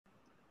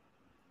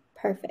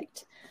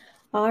Perfect.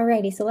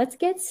 Alrighty, so let's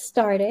get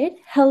started.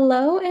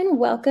 Hello and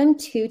welcome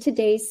to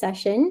today's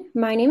session.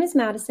 My name is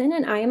Madison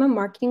and I am a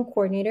marketing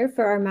coordinator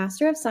for our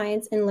Master of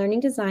Science in Learning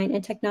Design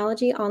and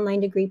Technology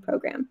online degree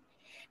program.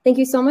 Thank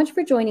you so much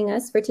for joining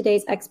us for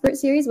today's Expert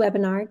Series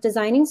webinar,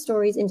 Designing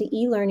Stories into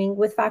eLearning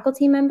with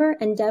faculty member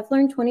and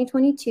DevLearn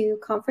 2022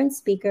 conference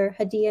speaker,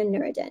 Hadiya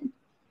Nuriddin.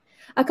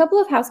 A couple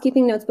of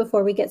housekeeping notes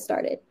before we get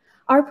started.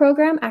 Our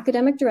program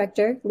academic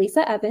director,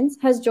 Lisa Evans,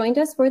 has joined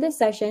us for this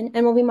session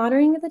and will be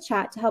monitoring the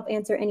chat to help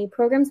answer any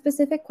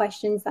program-specific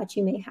questions that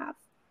you may have.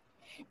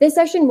 This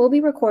session will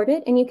be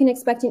recorded and you can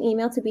expect an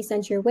email to be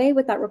sent your way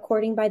with that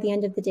recording by the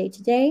end of the day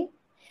today.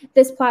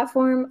 This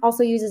platform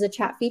also uses a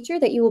chat feature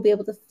that you will be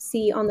able to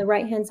see on the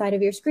right-hand side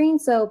of your screen,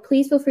 so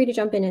please feel free to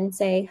jump in and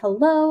say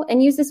hello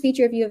and use this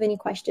feature if you have any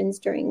questions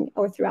during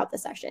or throughout the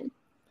session.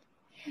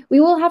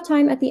 We will have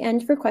time at the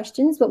end for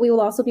questions, but we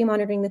will also be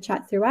monitoring the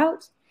chat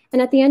throughout.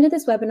 And at the end of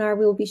this webinar,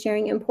 we will be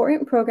sharing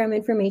important program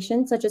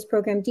information such as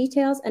program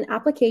details and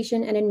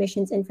application and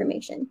admissions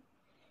information.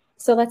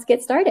 So let's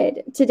get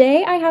started.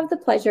 Today, I have the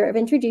pleasure of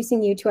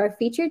introducing you to our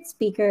featured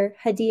speaker,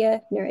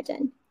 Hadiya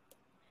Nuriddin.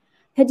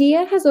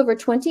 Hadiya has over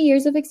 20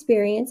 years of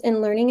experience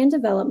in learning and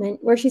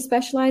development, where she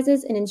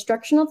specializes in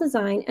instructional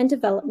design and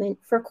development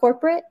for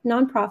corporate,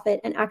 nonprofit,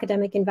 and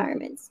academic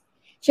environments.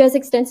 She has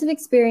extensive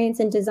experience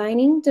in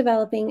designing,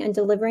 developing, and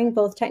delivering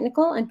both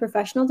technical and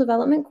professional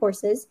development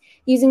courses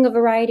using a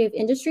variety of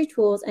industry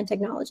tools and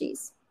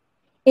technologies.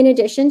 In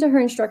addition to her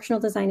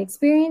instructional design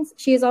experience,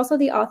 she is also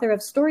the author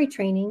of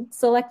StoryTraining,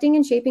 Selecting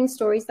and Shaping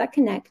Stories That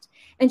Connect,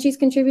 and she's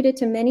contributed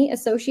to many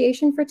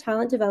Association for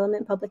Talent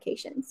Development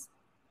publications.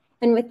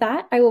 And with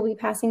that, I will be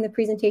passing the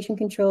presentation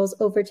controls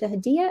over to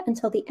Hadiya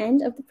until the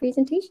end of the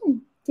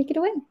presentation. Take it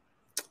away.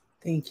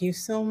 Thank you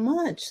so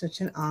much.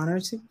 Such an honor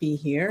to be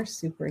here.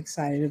 Super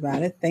excited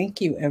about it. Thank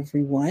you,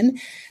 everyone.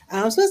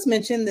 So as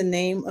mentioned, the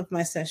name of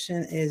my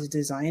session is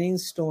Designing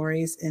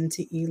Stories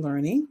into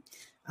eLearning.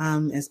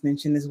 As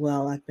mentioned as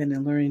well, I've been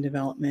in learning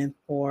development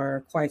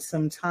for quite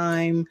some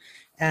time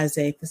as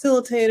a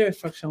facilitator,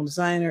 instructional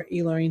designer,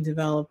 e-learning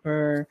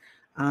developer,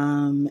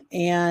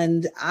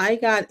 and I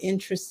got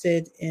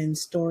interested in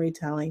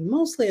storytelling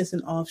mostly as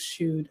an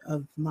offshoot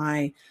of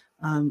my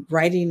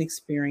writing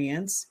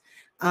experience.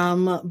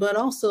 But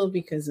also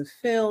because of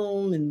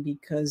film and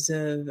because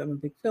of, I'm a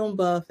big film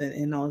buff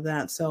and all of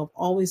that. So I've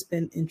always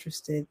been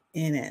interested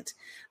in it.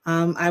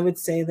 I would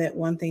say that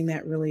one thing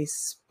that really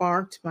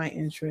sparked my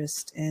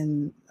interest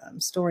in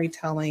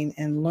storytelling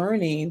and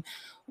learning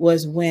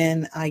was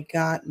when I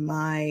got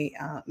my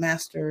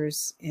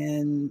master's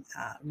in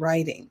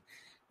writing,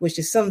 which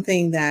is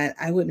something that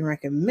I wouldn't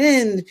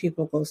recommend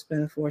people go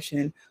spend a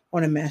fortune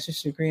on a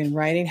master's degree in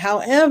writing.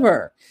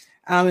 However,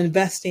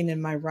 investing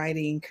in my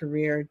writing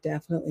career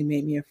definitely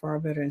made me a far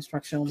better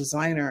instructional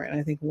designer. And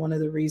I think one of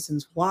the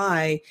reasons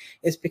why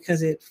is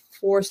because it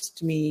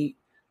forced me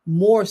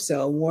more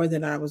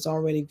than I was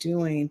already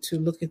doing to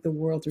look at the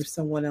world through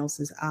someone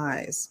else's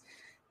eyes.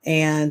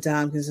 And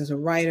because as a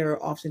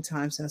writer,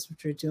 oftentimes that's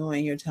what you're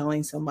doing. You're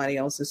telling somebody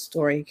else's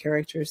story,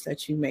 characters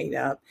that you made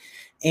up.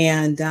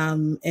 And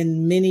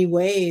in many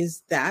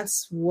ways,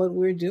 that's what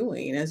we're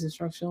doing as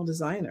instructional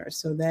designers.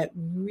 So that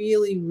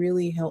really,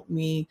 really helped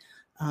me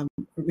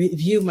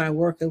review my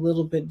work a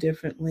little bit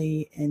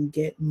differently and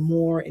get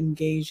more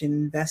engaged and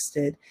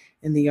invested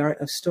in the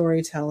art of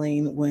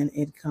storytelling when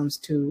it comes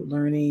to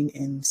learning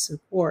and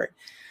support.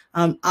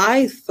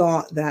 I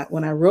thought that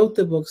when I wrote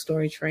the book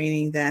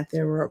StoryTraining that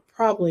there were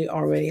probably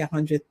already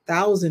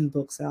 100,000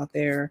 books out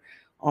there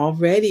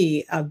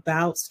already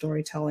about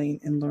storytelling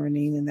and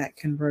learning and that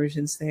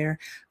convergence there.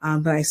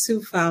 But I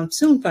soon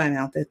find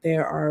out that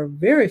there are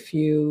very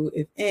few,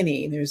 if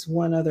any. There's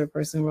one other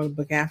person who wrote a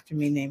book after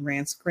me named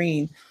Rance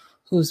Green,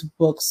 whose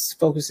books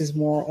focuses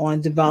more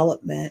on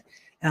development,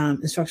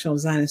 instructional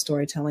design and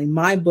storytelling.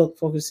 My book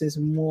focuses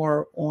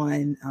more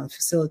on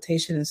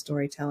facilitation and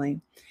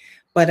storytelling.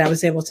 But I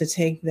was able to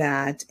take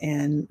that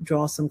and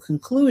draw some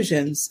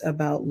conclusions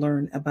about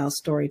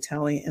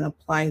storytelling and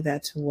apply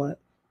that to what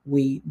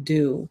we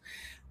do.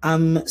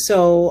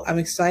 So I'm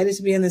excited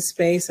to be in this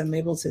space. I'm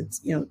able to,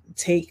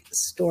 take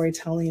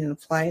storytelling and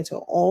apply it to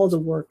all the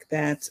work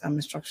that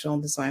instructional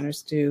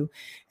designers do.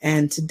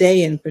 And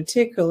today in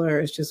particular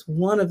is just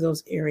one of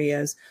those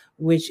areas,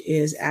 which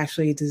is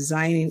actually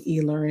designing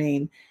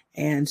e-learning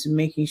and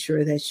making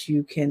sure that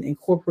you can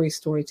incorporate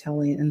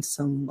storytelling in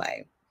some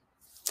way.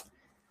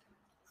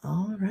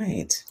 All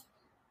right.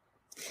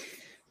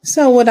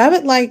 So what I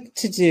would like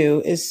to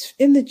do is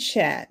in the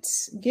chat,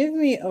 give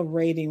me a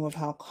rating of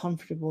how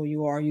comfortable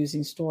you are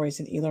using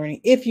stories in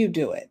e-learning if you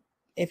do it.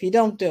 If you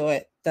don't do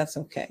it, that's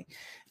okay.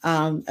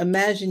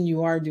 Imagine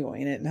you are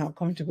doing it and how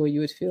comfortable you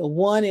would feel.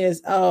 1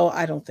 is, oh,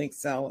 I don't think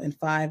so. And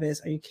 5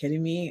 is, are you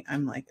kidding me?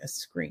 I'm like a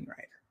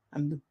screenwriter.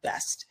 I'm the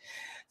best.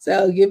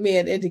 So give me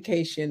an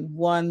indication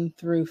 1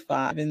 through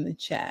 5 in the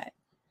chat.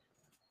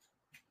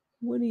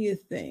 What do you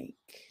think?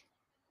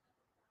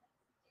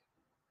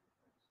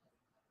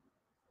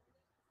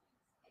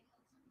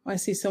 I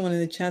see someone in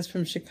the chats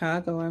from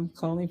Chicago. I'm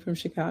calling from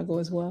Chicago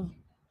as well.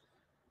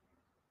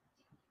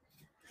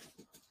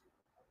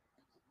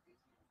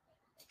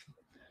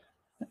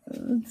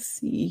 let's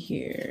see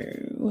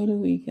here. What do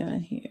we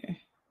got here?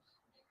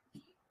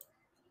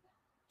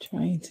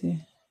 Trying to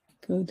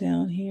go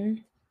down here.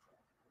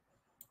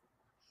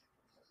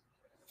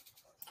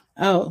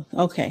 Oh,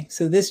 okay.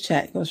 So this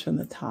chat goes from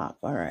the top.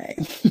 All right.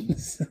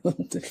 It's a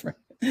little different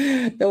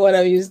than what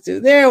I'm used to.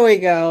 There we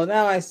go.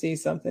 Now I see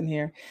something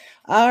here.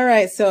 All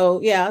right.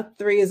 So yeah,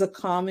 3 is a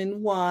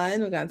common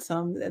one. We got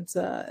some it's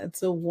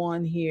a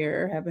 1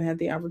 here. Haven't had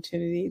the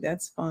opportunity.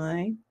 That's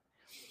fine.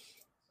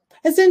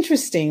 It's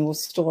interesting with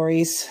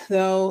stories,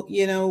 though.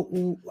 You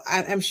know,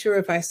 I'm sure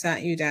if I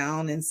sat you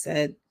down and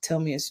said, "Tell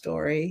me a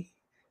story,"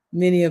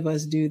 many of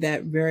us do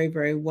that very,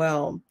 very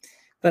well.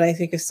 But I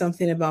think it's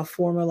something about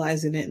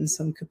formalizing it in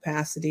some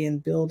capacity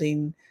and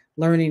building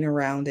learning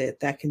around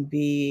it that can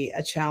be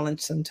a challenge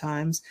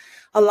sometimes.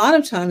 A lot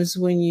of times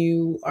when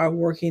you are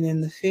working in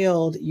the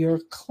field, your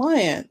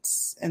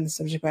clients and the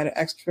subject matter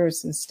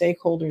experts and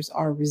stakeholders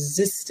are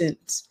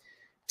resistant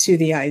to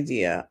the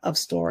idea of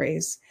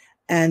stories.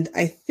 And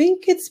I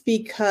think it's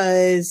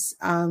because,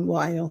 well,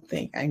 I don't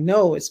think, I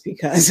know it's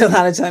because a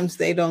lot of times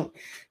they don't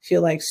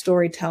feel like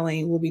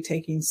storytelling will be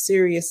taken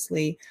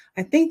seriously.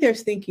 I think they're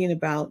thinking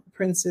about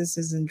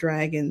princesses and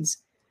dragons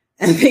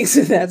and things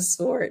of that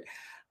sort.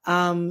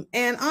 And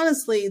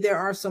honestly, there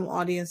are some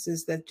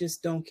audiences that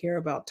just don't care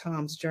about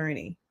Tom's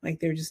journey.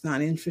 Like they're just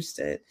not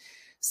interested.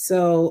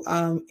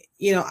 So,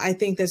 you know, I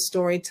think that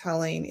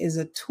storytelling is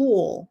a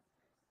tool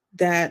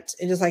that,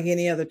 and just like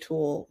any other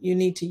tool, you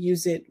need to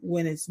use it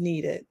when it's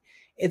needed.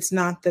 It's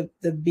not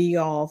the be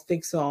all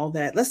fix all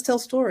that let's tell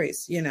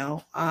stories, you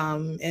know,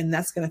 and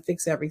that's going to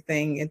fix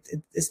everything.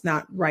 It's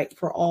not right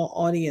for all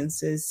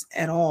audiences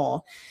at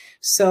all.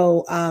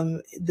 So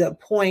the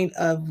point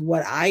of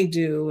what I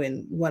do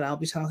and what I'll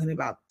be talking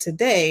about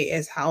today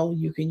is how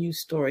you can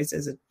use stories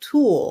as a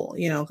tool,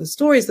 you know, because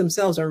stories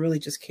themselves are really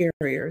just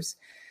carriers,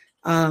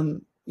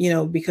 you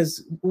know,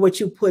 because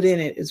what you put in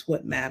it is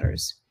what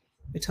matters.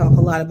 We talk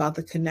a lot about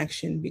the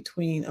connection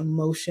between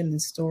emotion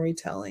and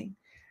storytelling.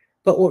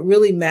 But what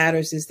really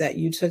matters is that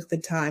you took the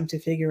time to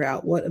figure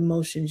out what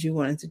emotions you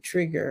wanted to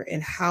trigger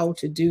and how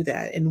to do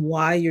that and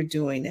why you're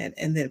doing it,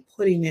 and then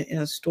putting it in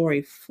a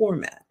story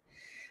format.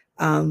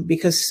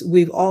 Because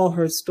we've all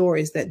heard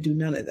stories that do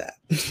none of that.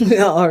 We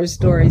all heard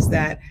stories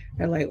that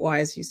are like, why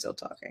is he still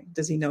talking?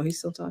 Does he know he's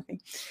still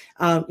talking?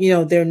 You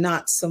know, they're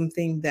not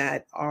something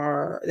that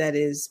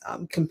is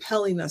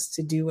compelling us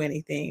to do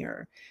anything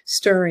or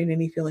stirring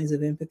any feelings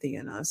of empathy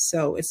in us.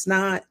 So it's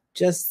not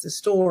just the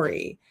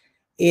story.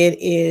 It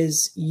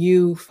is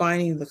you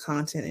finding the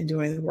content and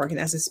doing the work. And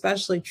that's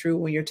especially true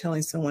when you're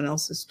telling someone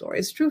else's story.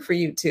 It's true for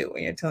you too,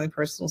 when you're telling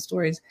personal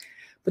stories.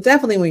 But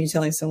definitely when you're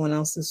telling someone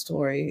else's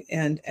story.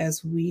 And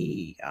as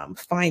we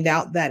find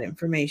out that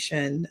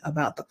information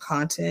about the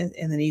content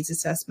and the needs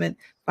assessment,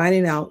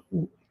 finding out,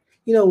 you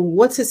know,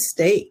 what's at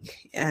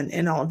stake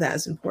and all of that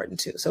is important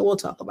too. So we'll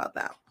talk about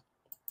that.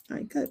 All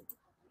right, good.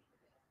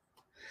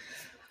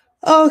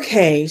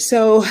 Okay,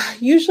 so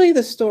usually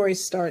the story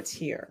starts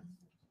here.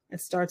 It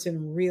starts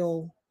in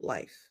real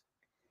life.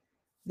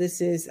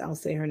 This is, I'll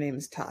say her name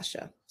is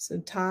Tasha. So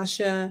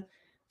Tasha,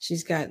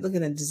 she's got, look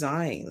at the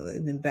design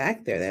in the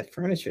back there. That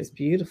furniture is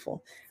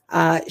beautiful.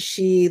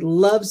 She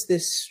loves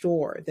this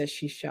store that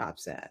she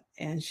shops at,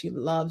 and she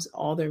loves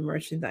all their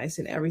merchandise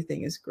and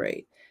everything is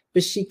great.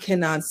 But she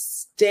cannot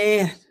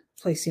stand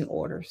placing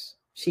orders.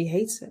 She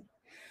hates it.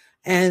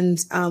 And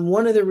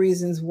one of the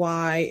reasons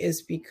why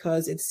is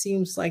because it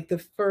seems like the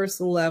first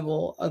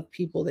level of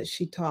people that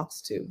she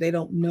talks to, they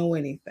don't know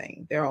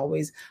anything. They're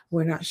always,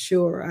 we're not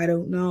sure. I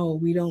don't know.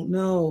 We don't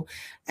know.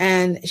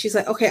 And she's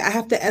like, okay, I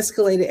have to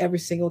escalate it every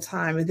single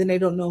time. And then they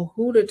don't know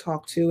who to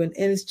talk to. And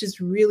it's just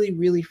really,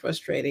 really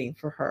frustrating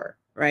for her.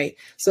 Right.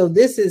 So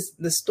this is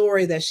the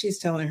story that she's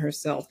telling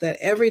herself, that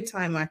every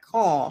time I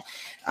call,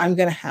 I'm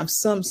going to have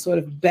some sort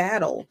of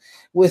battle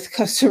with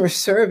customer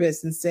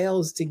service and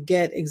sales to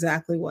get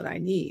exactly what I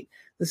need.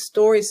 The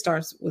story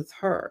starts with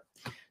her.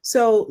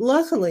 So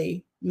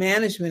luckily,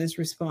 management is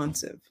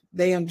responsive.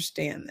 They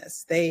understand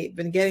this. They've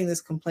been getting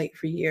this complaint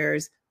for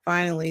years.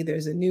 Finally,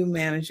 there's a new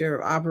manager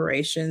of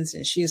operations,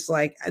 and she's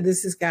like,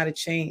 this has got to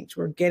change.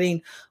 We're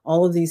getting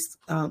all of these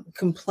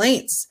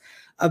complaints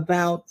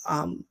about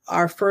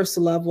our first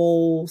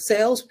level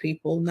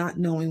salespeople not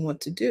knowing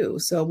what to do.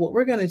 So what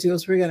we're going to do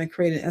is we're going to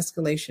create an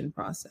escalation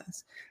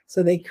process.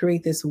 So they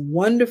create this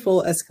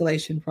wonderful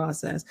escalation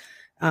process.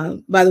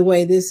 By the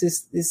way,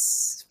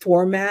 this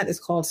format is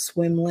called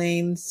swim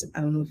lanes.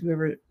 I don't know if you've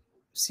ever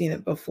seen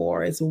it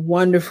before. It's a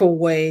wonderful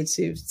way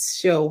to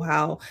show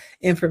how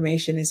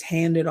information is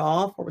handed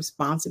off or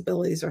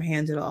responsibilities are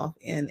handed off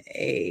in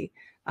a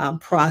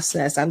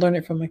process. I learned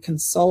it from a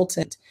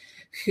consultant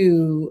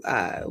who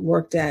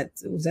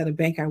was at a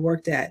bank I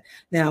worked at.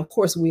 Now, of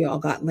course, we all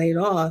got laid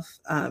off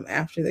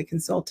after the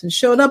consultant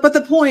showed up. But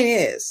the point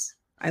is,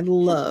 I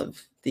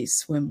love these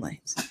swim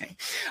lanes. Okay.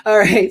 All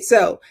right.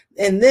 So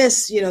in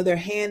this, you know, they're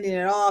handing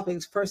it off.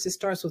 First, it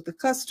starts with the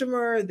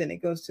customer, then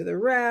it goes to the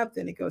rep,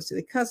 then it goes to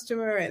the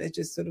customer, and it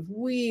just sort of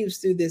weaves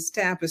through this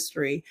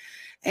tapestry.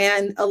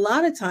 And a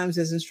lot of times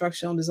as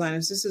instructional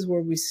designers, this is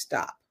where we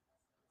stop.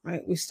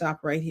 right? We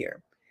stop right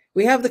here.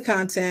 We have the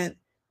content.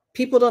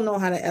 People don't know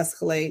how to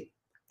escalate.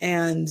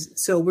 And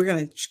so we're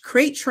going to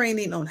create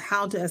training on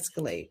how to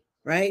escalate,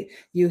 right?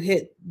 You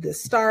hit the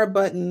star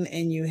button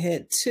and you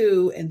hit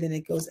 2, and then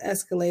it goes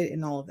escalate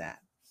and all of that.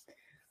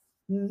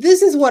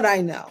 This is what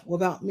I know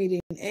about meeting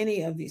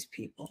any of these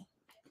people.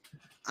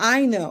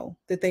 I know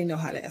that they know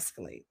how to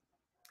escalate,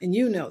 and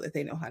you know that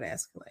they know how to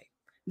escalate.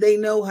 They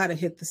know how to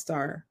hit the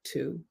star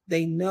 2.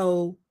 They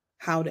know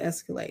how to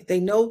escalate. They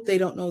know they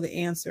don't know the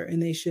answer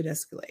and they should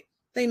escalate.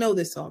 They know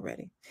this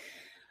already.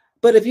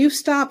 But if you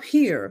stop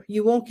here,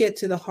 you won't get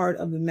to the heart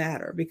of the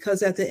matter,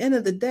 because at the end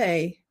of the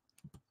day,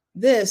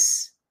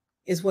 this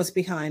is what's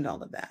behind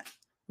all of that.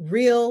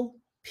 Real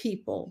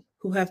people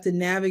who have to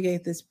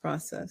navigate this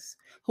process,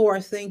 who are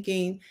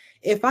thinking,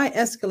 if I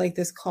escalate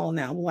this call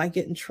now, will I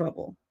get in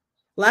trouble?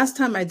 Last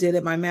time I did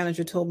it, my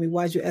manager told me,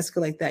 why'd you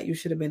escalate that? You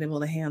should have been able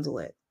to handle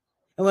it.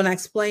 And when I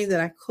explained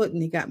that I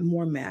couldn't, he got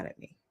more mad at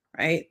me,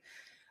 right?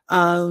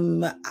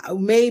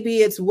 Maybe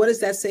it's, what does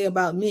that say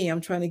about me?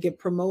 I'm trying to get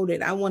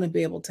promoted. I want to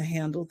be able to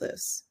handle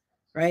this,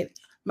 right?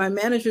 My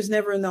manager's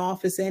never in the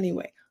office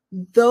anyway.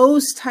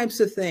 Those types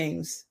of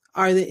things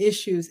are the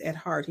issues at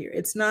heart here.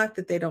 It's not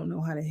that they don't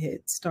know how to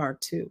hit star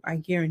 2. I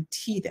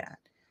guarantee that.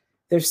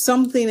 There's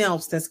something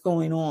else that's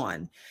going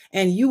on.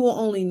 And you will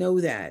only know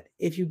that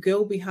if you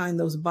go behind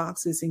those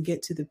boxes and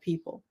get to the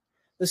people.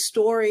 The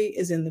story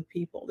is in the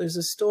people. There's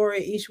a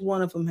story. Each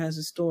one of them has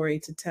a story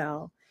to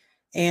tell.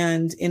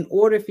 And in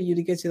order for you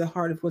to get to the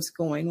heart of what's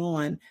going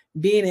on,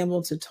 being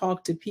able to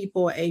talk to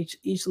people at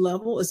each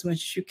level as much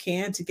as you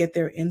can to get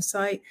their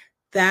insight,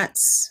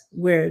 that's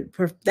where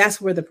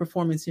the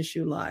performance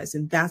issue lies.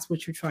 And that's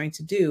what you're trying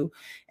to do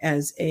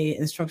as an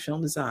instructional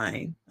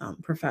design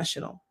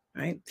professional,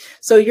 right?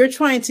 So you're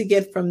trying to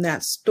get from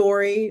that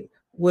story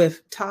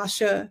with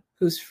Tasha,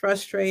 who's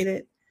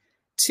frustrated,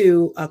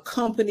 to a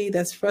company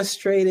that's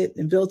frustrated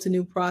and built a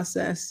new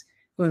process,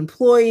 who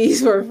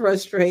employees who are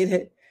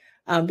frustrated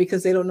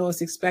because they don't know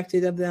what's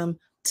expected of them,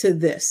 to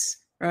this,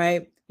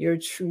 right? You're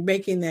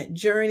making that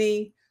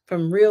journey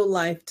from real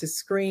life to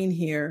screen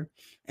here.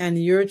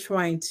 And you're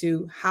trying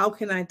to, how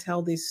can I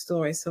tell these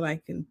stories so I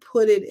can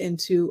put it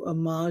into a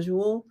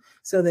module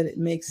so that it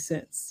makes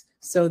sense,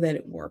 so that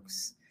it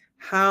works?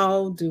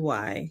 How do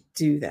I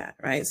do that,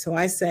 right? So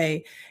I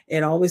say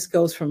it always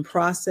goes from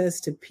process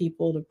to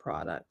people to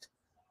product.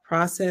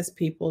 Process,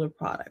 people to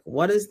product.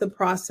 What is the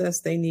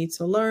process they need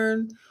to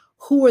learn?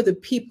 Who are the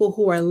people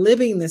who are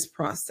living this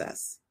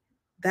process?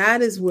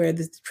 That is where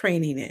the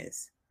training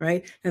is,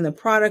 right? And the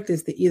product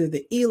is either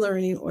the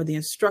e-learning or the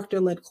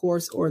instructor-led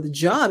course or the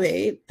job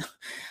aid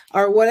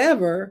or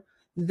whatever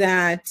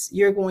that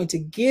you're going to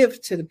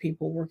give to the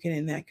people working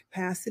in that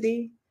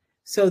capacity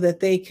so that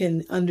they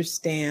can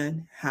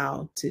understand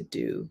how to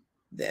do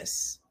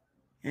this.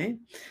 Okay.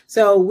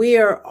 So we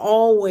are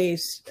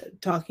always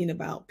talking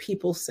about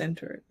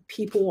people-centered.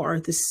 People are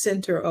at the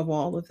center of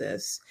all of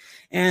this.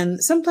 And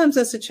sometimes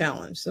that's a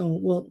challenge. So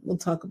we'll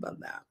talk about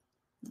that.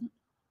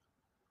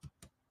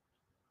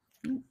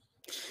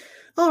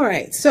 All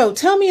right. So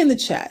tell me in the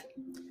chat,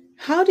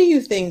 how do you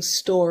think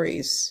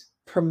stories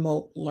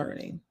promote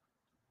learning?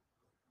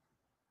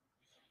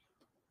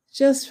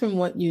 Just from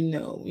what you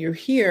know, you're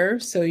here,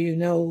 so you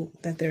know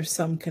that there's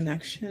some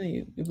connection.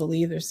 You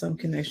believe there's some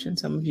connection.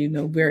 Some of you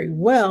know very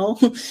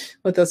well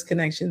what those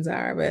connections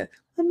are, but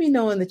let me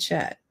know in the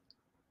chat.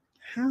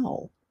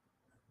 How?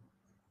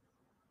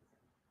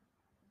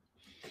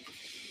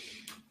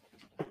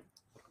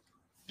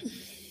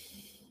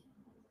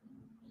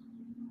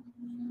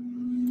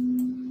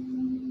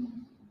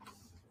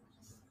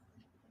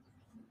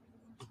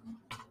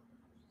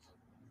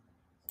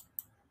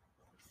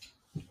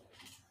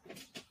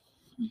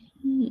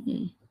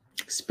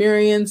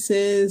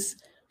 Experiences,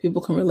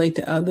 people can relate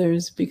to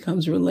others,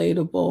 becomes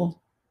relatable.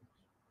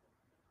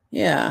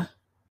 Yeah.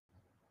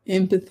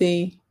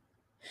 Empathy.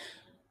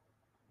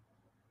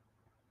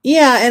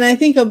 Yeah, and I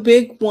think a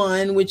big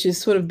one, which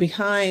is sort of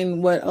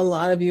behind what a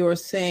lot of you are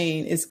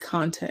saying, is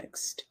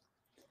context,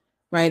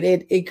 right?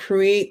 It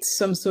creates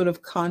some sort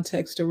of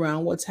context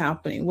around what's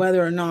happening,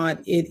 whether or not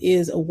it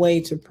is a way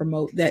to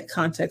promote that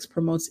context,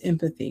 promotes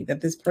empathy,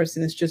 that this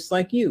person is just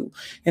like you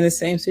in the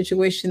same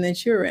situation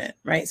that you're in,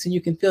 right? So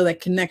you can feel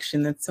that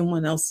connection that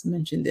someone else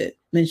mentioned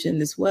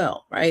as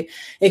well, right?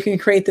 It can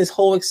create this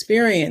whole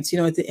experience. You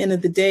know, at the end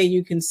of the day,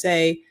 you can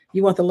say,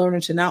 you want the learner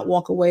to not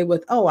walk away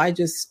with, oh, I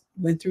just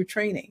went through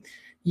training.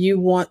 You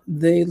want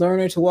the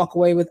learner to walk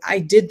away with, I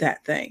did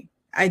that thing.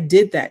 I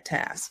did that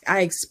task.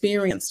 I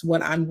experienced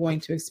what I'm going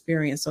to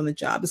experience on the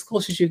job, as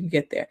close as you can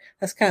get there.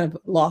 That's kind of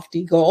a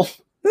lofty goal,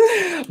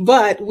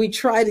 but we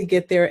try to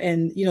get there.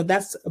 And, you know,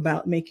 that's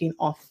about making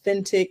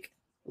authentic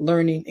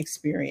learning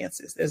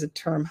experiences. There's a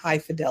term, high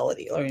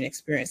fidelity learning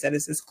experience, that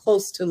is as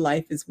close to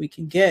life as we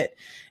can get.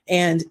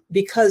 And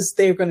because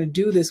they're going to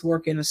do this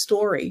work in a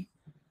story,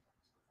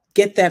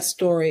 get that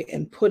story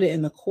and put it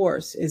in the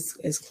course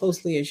as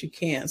closely as you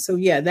can. So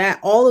yeah, that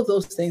all of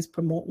those things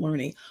promote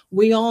learning.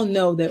 We all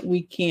know that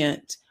we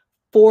can't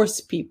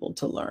force people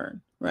to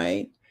learn,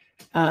 right?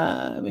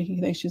 Making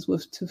connections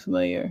with too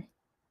familiar.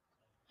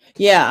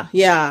 Yeah,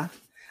 yeah.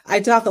 I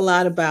talk a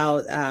lot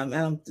about, I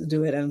don't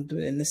do it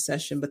in this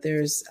session, but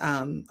there's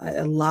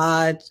a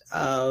lot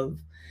of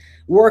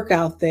work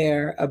out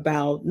there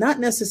about not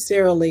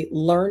necessarily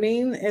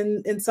learning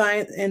in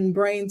science and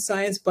brain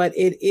science, but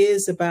it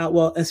is about,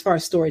 well, as far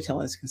as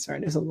storytelling is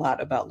concerned, there's a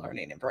lot about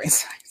learning and brain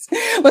science.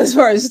 But as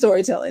far as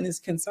storytelling is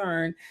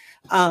concerned,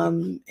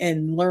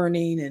 and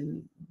learning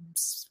and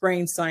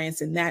brain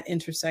science and that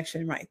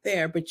intersection right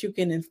there, but you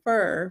can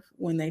infer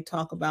when they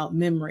talk about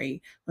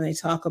memory, when they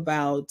talk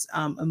about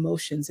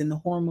emotions and the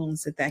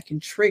hormones that can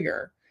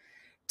trigger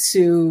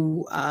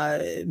to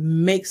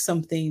make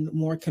something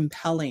more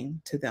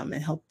compelling to them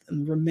and help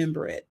them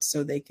remember it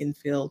so they can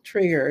feel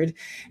triggered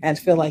and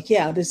feel like,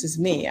 yeah, this is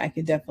me. I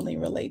could definitely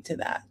relate to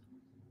that.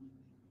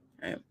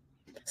 Right.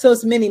 So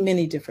it's many,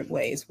 many different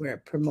ways where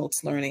it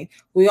promotes learning.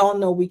 We all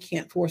know we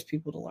can't force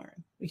people to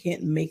learn. We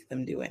can't make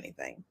them do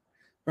anything,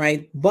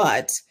 right?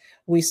 But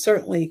we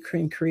certainly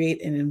can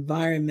create an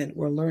environment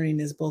where learning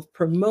is both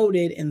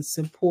promoted and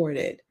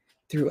supported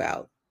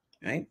throughout,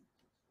 right?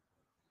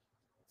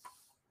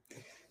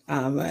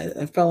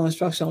 A fellow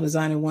instructional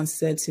designer once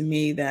said to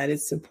me that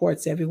it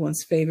supports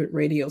everyone's favorite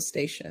radio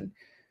station,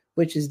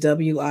 which is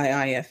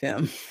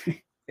WIIFM.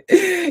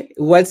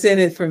 What's in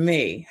it for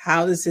me?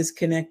 How does this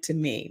connect to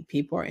me?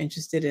 People are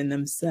interested in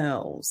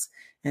themselves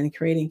and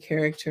creating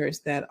characters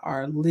that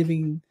are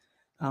living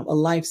a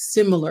life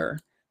similar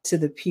to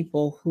the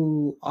people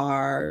who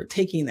are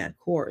taking that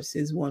course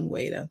is one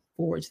way to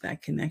forge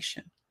that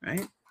connection,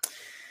 right?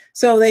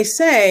 So they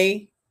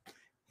say,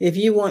 if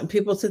you want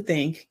people to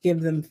think, give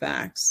them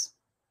facts.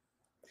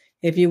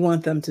 If you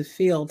want them to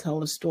feel,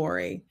 tell a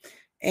story.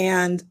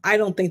 And I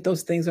don't think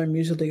those things are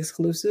mutually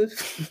exclusive,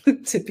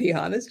 to be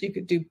honest. You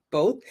could do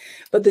both.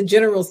 But the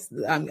general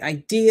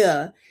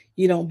idea,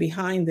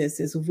 behind this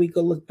is if we go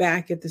look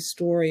back at the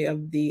story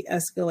of the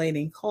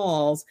escalating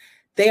calls,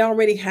 they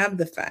already have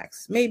the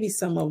facts. Maybe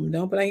some of them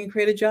don't, but I can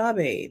create a job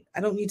aid.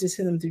 I don't need to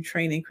send them through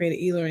training, create an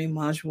e-learning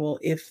module.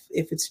 If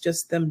it's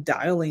just them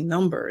dialing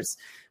numbers,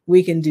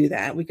 we can do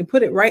that. We can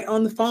put it right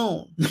on the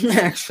phone,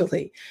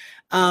 actually.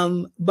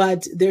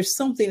 But there's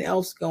something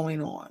else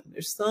going on.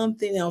 There's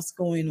something else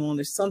going on.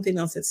 There's something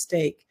else at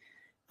stake.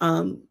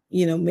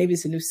 Maybe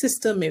it's a new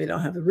system. Maybe they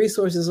don't have the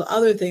resources or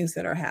other things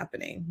that are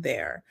happening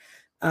there.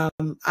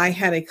 I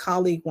had a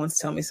colleague once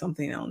tell me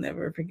something I'll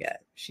never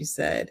forget. She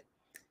said,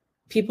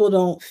 people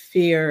don't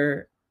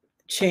fear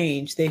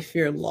change. They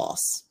fear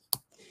loss.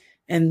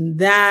 And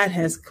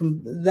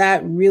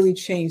that really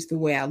changed the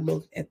way I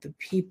look at the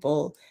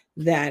people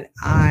that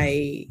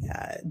I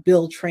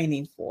build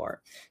training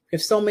for.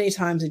 Because so many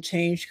times a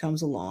change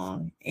comes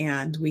along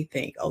and we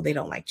think, oh, they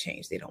don't like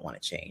change. They don't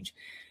want to change.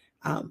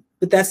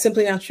 But that's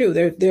simply not true.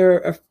 They're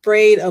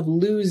afraid of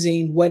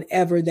losing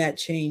whatever that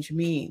change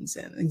means.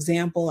 And an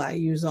example I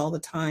use all the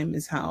time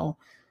is how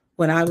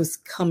when I was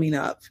coming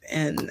up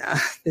in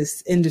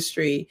this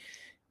industry,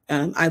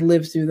 I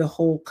lived through the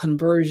whole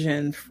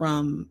conversion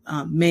from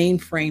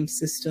mainframe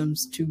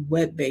systems to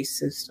web-based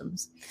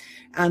systems.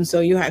 And so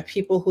you have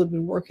people who had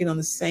been working on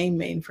the same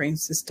mainframe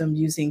system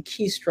using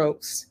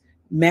keystrokes,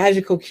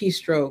 magical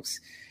keystrokes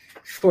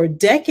for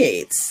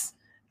decades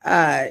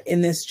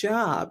in this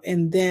job.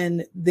 And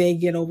then they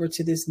get over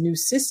to this new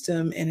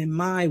system. And in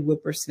my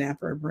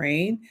whippersnapper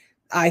brain,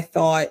 I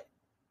thought,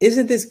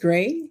 isn't this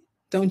great?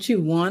 Don't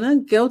you want to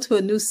go to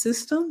a new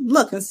system?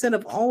 Look, instead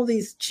of all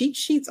these cheat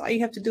sheets, all you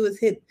have to do is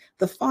hit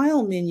the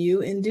file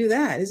menu and do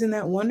that. Isn't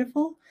that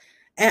wonderful?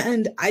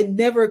 And it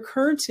never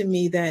occurred to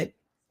me that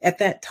at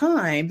that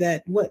time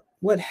that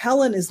what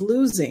Helen is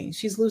losing,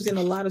 she's losing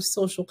a lot of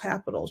social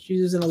capital.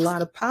 She's losing a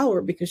lot of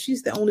power because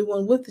she's the only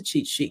one with the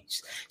cheat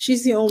sheets.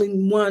 She's the only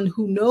one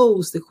who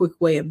knows the quick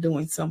way of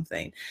doing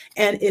something.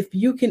 And if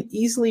you can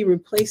easily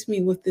replace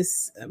me with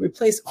this,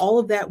 replace all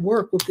of that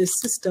work with this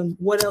system,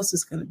 what else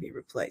is going to be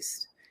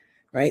replaced?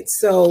 Right?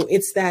 So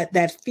it's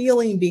that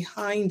feeling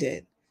behind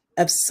it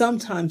of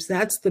sometimes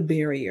that's the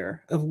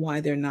barrier of why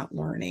they're not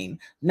learning,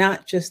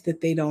 not just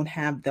that they don't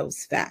have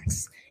those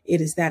facts. It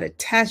is that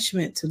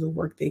attachment to the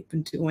work they've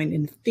been doing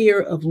and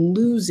fear of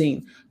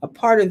losing a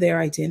part of their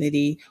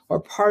identity or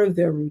part of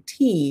their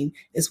routine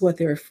is what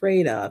they're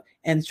afraid of.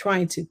 And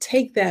trying to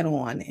take that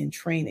on in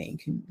training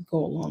can go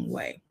a long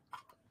way.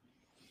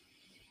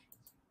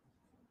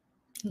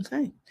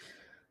 Okay.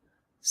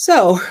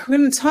 So we're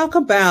going to talk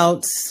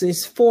about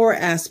these 4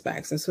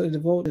 aspects. I sort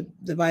of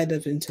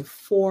divided into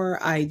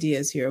 4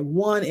 ideas here.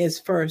 One is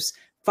first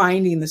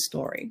finding the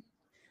story.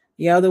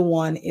 The other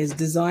one is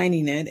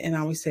designing it. And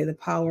I always say the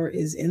power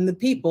is in the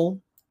people.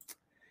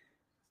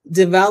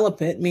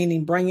 Develop it,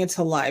 meaning bring it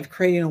to life,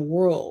 creating a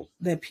world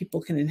that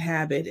people can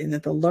inhabit and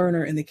that the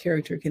learner and the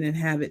character can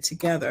inhabit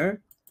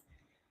together.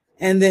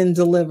 And then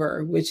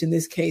deliver, which in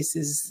this case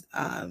is,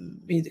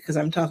 because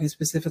I'm talking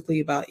specifically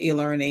about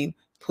e-learning,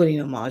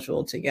 putting a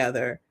module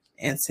together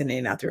and sending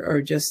it out there,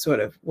 or just sort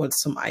of what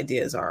some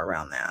ideas are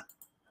around that.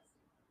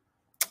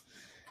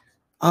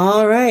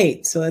 All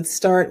right, so let's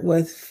start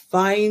with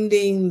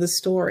finding the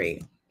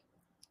story.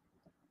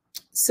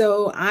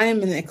 So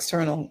I'm an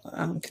external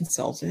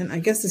consultant. I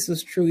guess this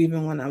was true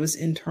even when I was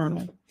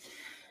internal.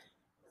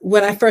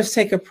 When I first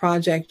take a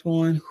project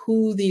on,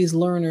 who these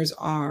learners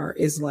are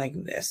is like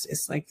this.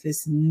 It's like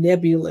this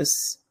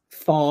nebulous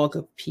fog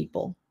of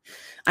people.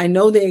 I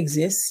know they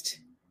exist,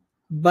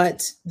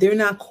 but they're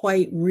not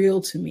quite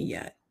real to me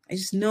yet. I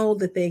just know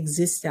that they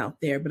exist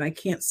out there, but I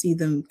can't see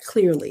them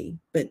clearly.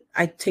 But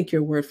I take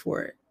your word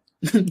for it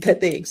that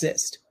they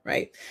exist,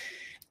 right?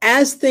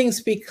 As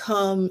things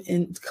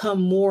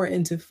come more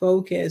into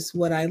focus,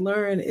 what I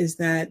learned is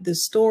that the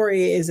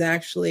story is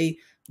actually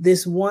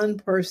this one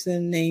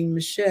person named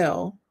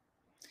Michelle,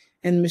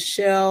 and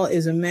Michelle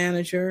is a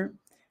manager,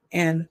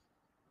 and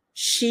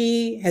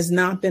she has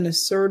not been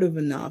assertive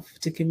enough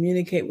to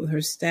communicate with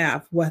her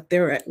staff what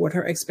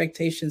her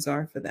expectations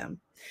are for them.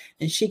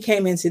 And she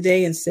came in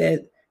today and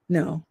said,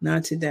 no,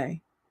 not today.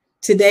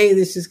 Today,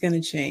 this is going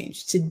to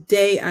change.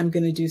 Today, I'm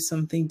going to do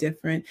something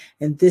different,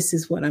 and this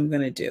is what I'm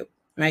going to do.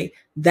 Right?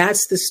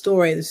 That's the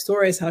story. The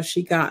story is how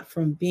she got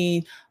from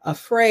being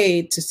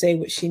afraid to say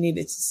what she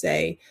needed to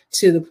say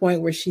to the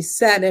point where she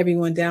sat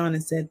everyone down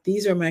and said,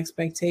 these are my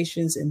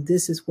expectations and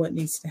this is what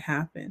needs to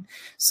happen.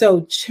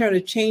 So sort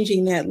of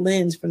changing that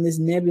lens from this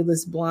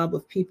nebulous blob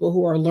of people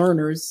who are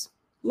learners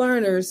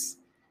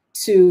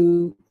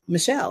to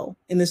Michelle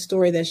in the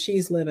story that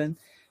she's living.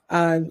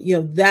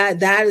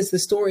 That is the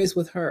story is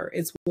with her.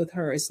 It's with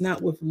her. It's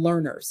not with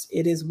learners.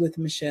 It is with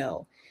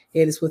Michelle.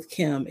 It is with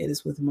Kim. It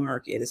is with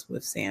Mark. It is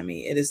with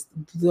Sammy. It is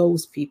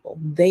those people.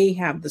 They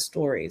have the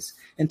stories,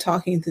 and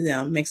talking to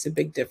them makes a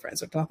big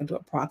difference, or talking to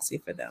a proxy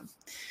for them.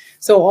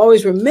 So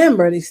always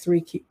remember these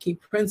three key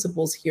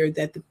principles here,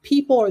 that the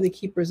people are the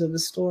keepers of the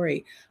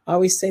story. I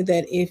always say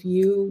that if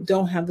you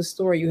don't have the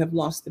story, you have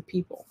lost the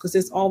people, because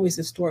there's always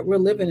a story. We're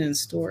living in a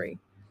story.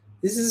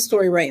 This is a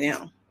story right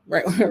now,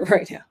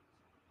 right now.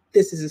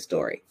 This is a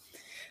story.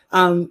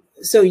 But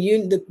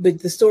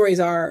the stories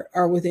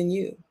are within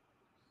you.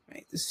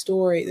 Right? The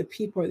story, the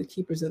people are the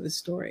keepers of the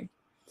story.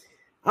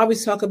 I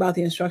always talk about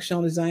the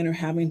instructional designer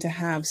having to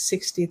have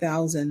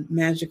 60,000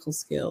 magical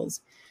skills.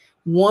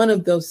 One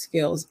of those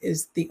skills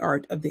is the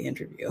art of the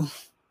interview.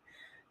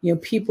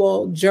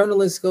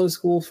 Journalists go to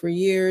school for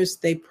years.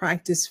 They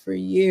practice for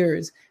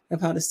years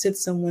of how to sit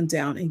someone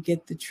down and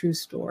get the true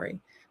story.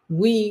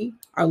 We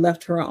are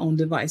left to our own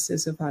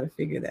devices of how to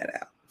figure that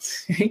out.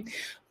 Right?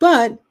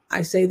 But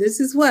I say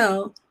this as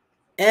well.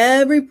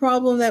 Every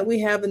problem that we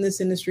have in this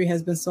industry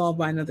has been solved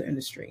by another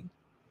industry.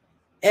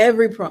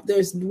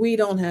 We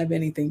don't have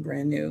anything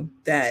brand new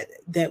that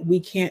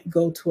we can't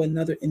go to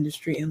another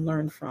industry and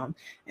learn from.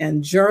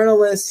 And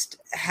journalists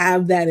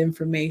have that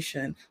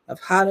information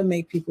of how to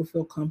make people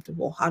feel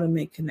comfortable, how to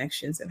make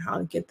connections, and how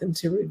to get them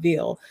to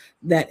reveal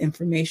that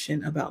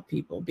information about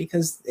people,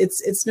 because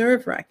it's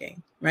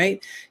nerve-wracking,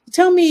 right?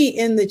 Tell me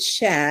in the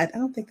chat, I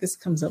don't think this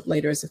comes up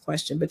later as a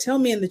question, but tell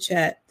me in the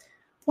chat,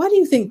 why do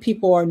you think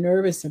people are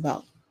nervous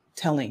about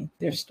telling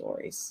their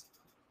stories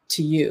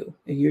to you?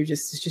 If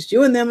it's just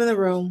you and them in the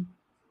room,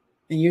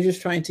 and you're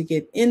just trying to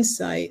get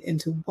insight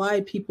into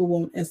why people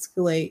won't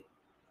escalate.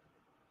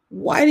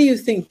 Why do you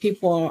think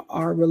people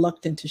are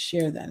reluctant to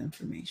share that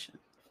information?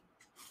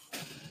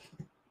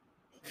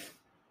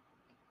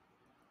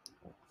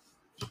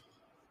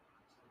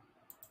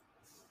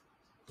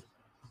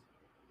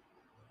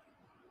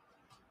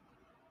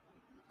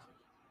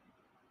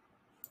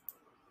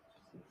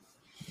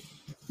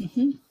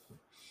 Mm-hmm.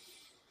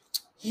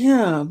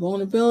 Yeah,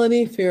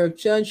 vulnerability, fear of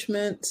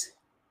judgment.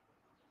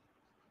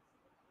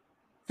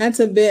 That's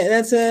a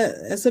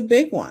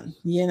big one.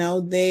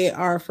 They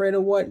are afraid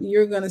of what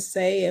you're going to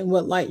say and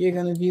what light you're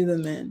going to view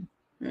them in,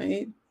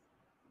 right?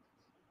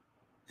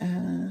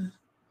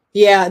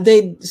 Yeah,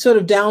 they sort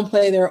of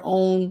downplay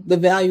the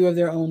value of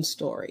their own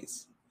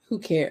stories. Who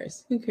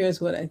cares? Who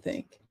cares what I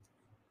think?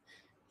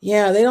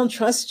 Yeah, they don't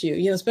trust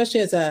you,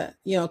 especially as a,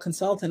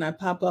 consultant. I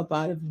pop up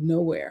out of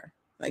nowhere.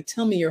 Like,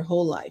 tell me your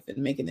whole life and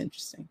make it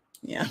interesting.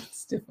 Yeah,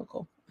 it's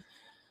difficult.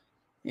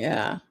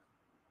 Yeah.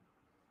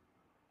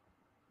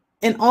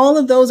 And all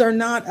of those are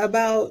not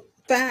about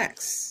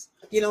facts.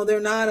 They're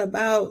not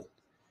about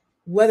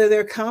whether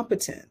they're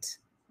competent.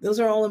 Those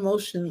are all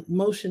emotion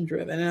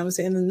driven. And I would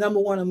say in the number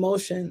one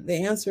emotion,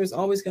 the answer is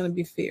always going to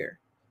be fear.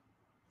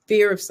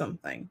 Fear of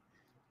something.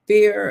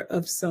 Fear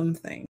of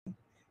something.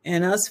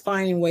 And us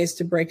finding ways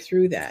to break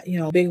through that.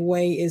 A big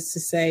way is to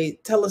say,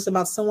 tell us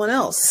about someone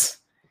else.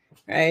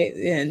 Right.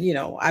 And,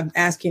 I'm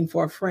asking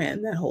for a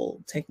friend, that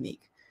whole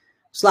technique.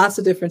 There's lots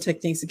of different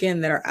techniques,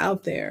 again, that are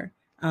out there.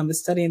 But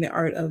studying the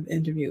art of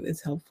interview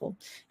is helpful.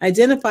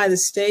 Identify the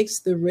stakes,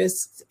 the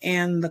risks,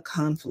 and the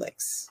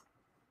conflicts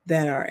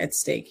that are at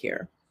stake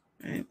here.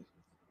 Right.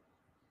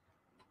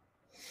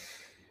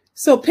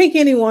 So pick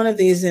any one of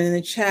these in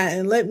the chat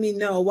and let me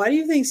know, why do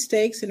you think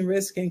stakes and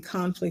risk and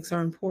conflicts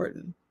are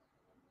important?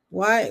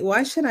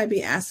 Why should I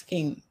be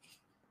asking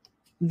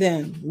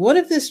them? What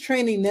if this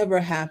training never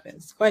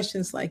happens?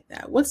 Questions like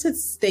that. What's at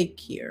stake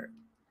here?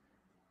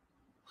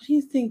 What do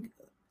you think?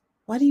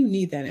 Why do you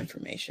need that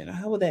information?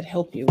 How will that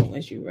help you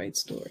as you write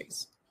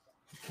stories?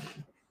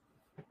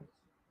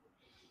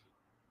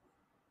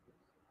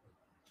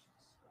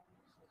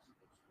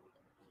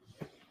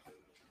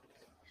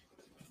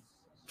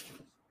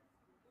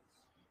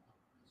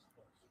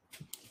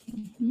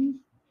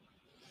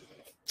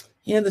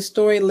 Yeah, the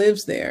story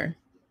lives there.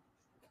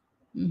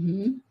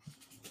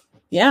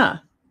 Yeah.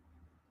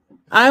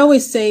 I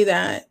always say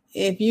that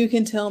if you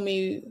can tell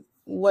me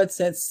what's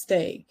at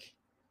stake,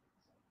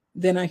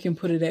 then I can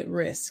put it at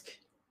risk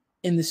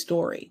in the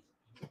story.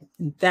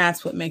 And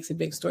that's what makes a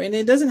big story. And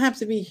it doesn't have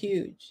to be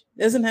huge.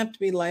 It doesn't have to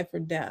be life or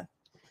death.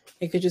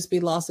 It could just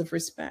be loss of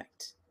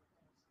respect,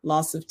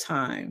 loss of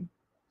time,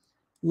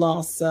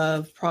 loss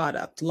of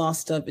product,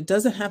 it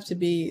doesn't have to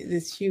be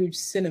this huge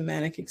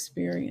cinematic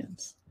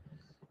experience,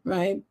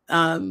 right?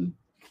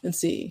 Let's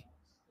see.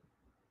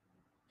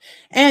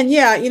 And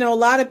yeah, you know, a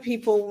lot of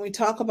people, when we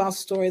talk about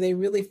story, they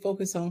really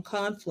focus on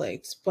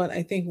conflicts. But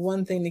I think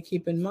one thing to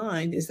keep in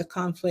mind is the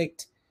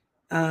conflict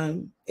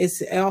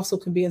it also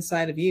can be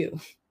inside of you,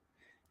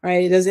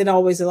 right? It doesn't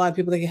always, a lot of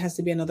people think it has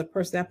to be another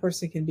person. That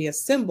person can be a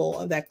symbol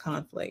of that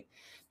conflict.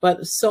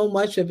 But so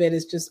much of it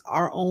is just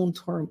our own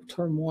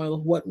turmoil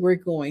of what we're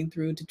going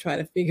through to try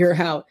to figure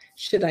out,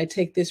 should I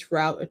take this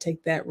route or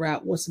take that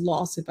route? What's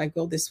lost if I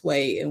go this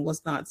way and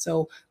what's not?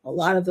 So a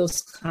lot of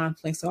those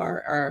conflicts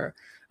can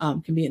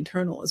be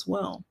internal as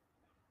well.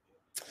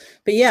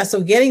 But yeah,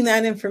 so getting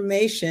that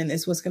information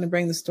is what's going to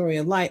bring the story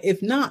of light.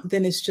 If not,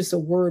 then it's just a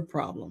word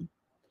problem.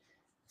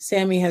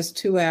 Sammy has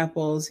 2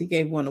 apples. He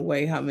gave one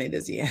away. How many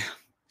does he have?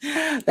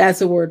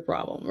 That's a word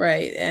problem,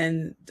 right?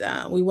 And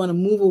we want to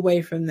move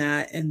away from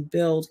that and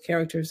build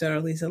characters that are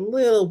at least a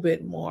little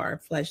bit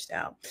more fleshed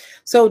out.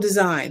 So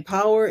design,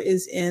 power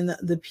is in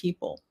the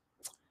people.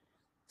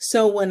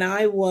 So when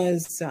I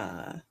was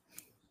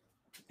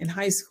in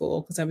high school,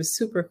 because I was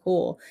super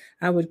cool,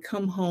 I would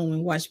come home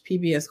and watch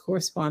PBS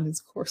correspondence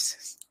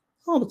courses.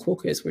 All the cool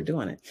kids were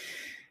doing it.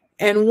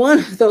 And one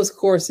of those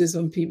courses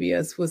on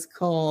PBS was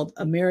called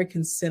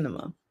American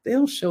Cinema. They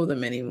don't show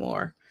them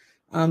anymore.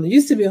 It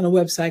used to be on a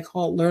website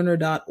called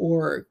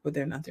learner.org, but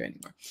they're not there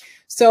anymore.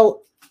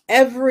 So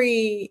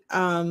maybe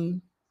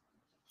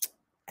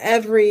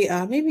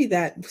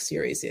that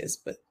series is,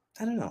 but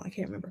I don't know. I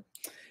can't remember.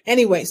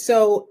 Anyway,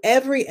 so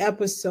every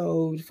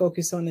episode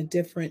focused on a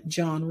different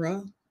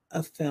genre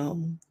of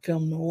film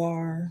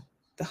noir,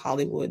 the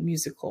Hollywood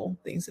musical,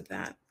 things of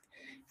that.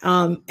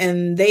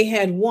 And they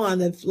had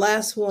the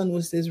last one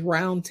was this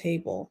round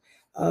table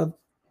of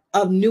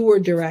newer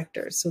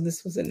directors. So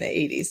this was in the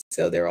 80s.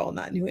 So they're all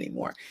not new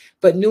anymore,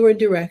 but newer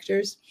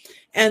directors.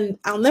 And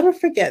I'll never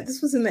forget,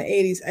 this was in the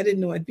 80s. I didn't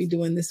know I'd be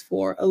doing this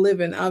for a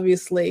living,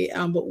 obviously.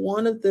 But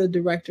one of the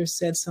directors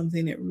said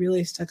something that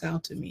really stuck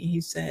out to me. He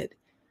said,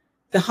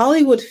 the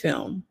Hollywood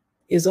film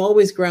is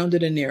always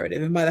grounded in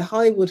narrative. And by the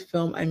Hollywood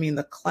film, I mean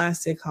the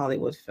classic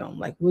Hollywood film,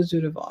 like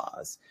Wizard of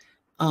Oz,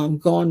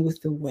 Gone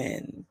with the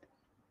Wind,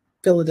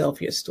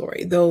 Philadelphia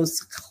Story, those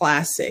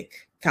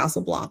classic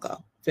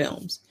Casablanca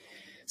films.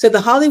 So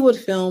the Hollywood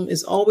film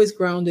is always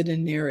grounded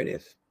in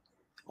narrative,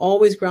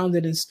 always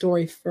grounded in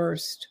story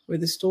first, where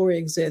the story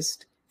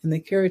exists and the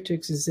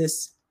characters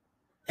exist,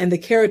 and the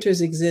characters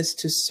exist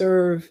to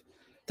serve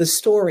the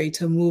story,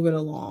 to move it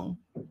along,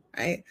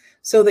 right?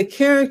 So the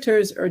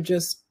characters are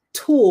just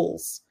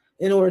tools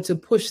in order to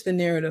push the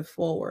narrative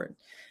forward.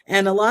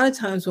 And a lot of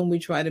times when we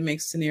try to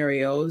make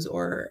scenarios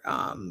or,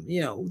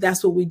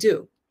 that's what we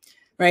do,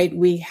 right?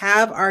 We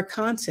have our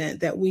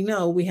content that we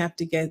know we have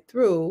to get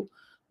through,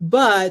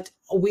 but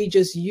we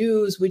just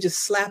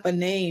slap a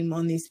name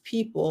on these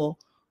people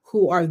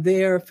who are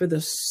there for the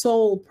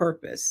sole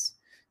purpose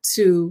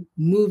to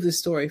move the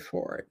story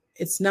forward.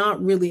 It's not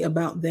really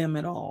about them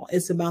at all.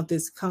 It's about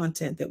this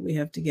content that we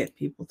have to get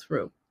people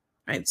through,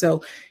 right?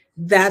 So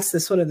that's the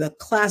sort of the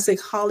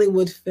classic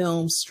Hollywood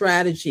film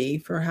strategy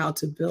for how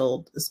to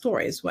build the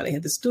story. It's why they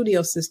had the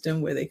studio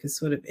system where they could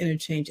sort of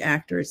interchange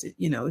actors. It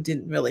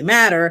didn't really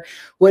matter.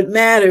 What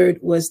mattered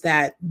was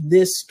that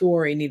this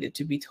story needed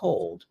to be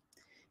told.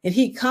 And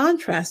he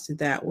contrasted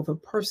that with a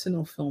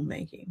personal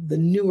filmmaking, the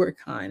newer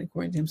kind,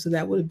 according to him. So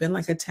that would have been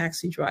like a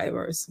Taxi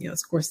Driver,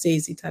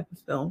 Scorsese type of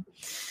film,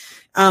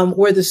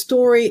 where the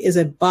story is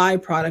a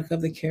byproduct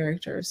of the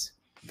characters,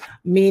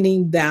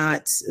 meaning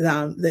that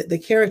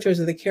the characters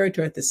or the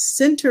character at the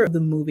center of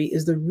the movie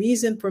is the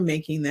reason for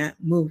making that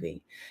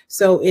movie.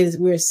 So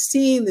we're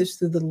seeing this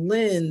through the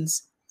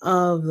lens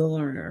of the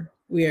learner,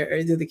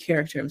 through the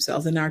character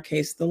himself, in our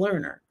case, the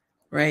learner,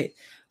 right?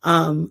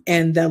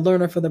 And the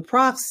learner for the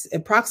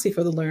proxy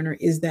for the learner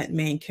is that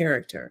main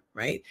character,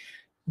 right?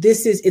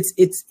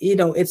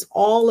 It's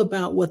all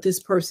about what this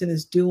person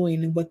is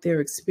doing and what they're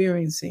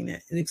experiencing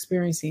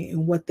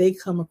and what they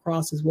come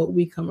across is what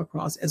we come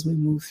across as we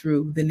move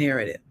through the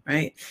narrative,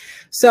 right?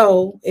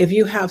 So if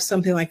you have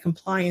something like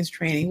compliance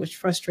training, which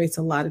frustrates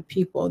a lot of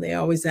people, they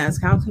always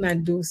ask, how can I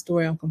do a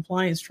story on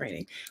compliance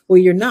training? Well,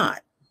 you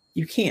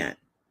can't,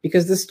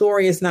 because the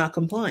story is not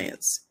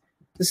compliance.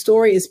 The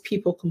story is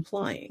people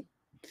complying.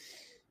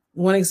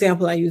 One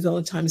example I use all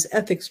the time is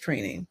ethics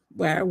training,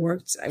 where I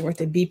worked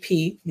at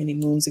BP many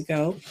moons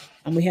ago,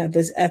 and we had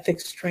this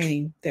ethics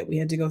training that we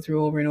had to go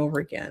through over and over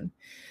again.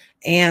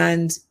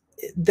 And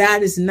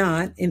that is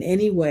not in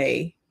any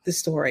way the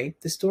story.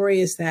 The story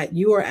is that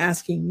you are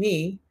asking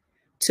me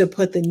to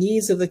put the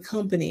needs of the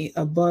company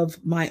above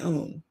my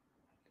own,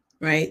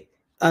 right?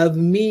 of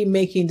me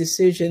making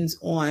decisions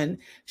on,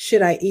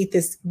 should I eat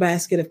this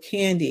basket of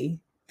candy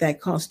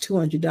that cost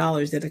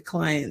 $200 that a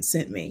client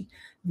sent me,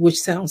 which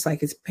sounds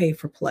like it's pay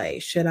for play?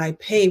 Should I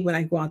pay when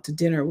I go out to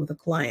dinner with a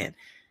client?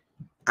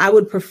 I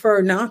would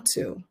prefer not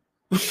to.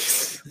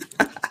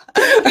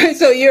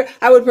 So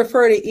I would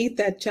prefer to eat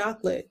that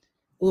chocolate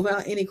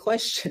without any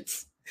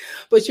questions.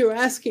 But you're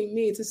asking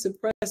me to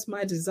suppress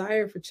my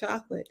desire for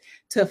chocolate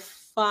to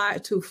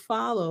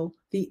follow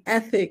the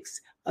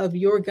ethics of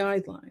your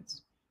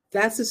guidelines.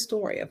 That's the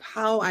story of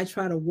how I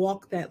try to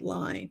walk that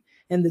line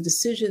and the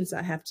decisions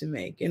I have to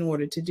make in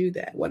order to do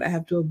that, what I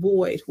have to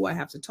avoid, who I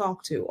have to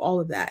talk to, all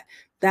of that.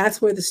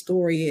 That's where the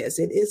story is.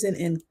 It isn't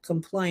in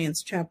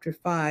compliance chapter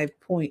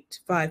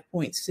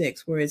 5.5.6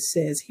 where it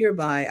says,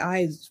 hereby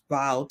I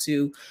vow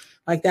to,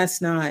 like,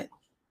 that's not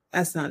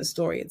a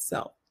story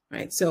itself,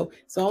 right? So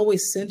it's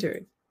always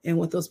centered in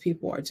what those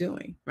people are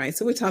doing, right?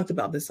 So we talked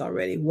about this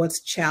already.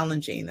 What's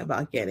challenging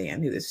about getting, I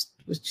knew this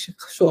would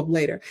show up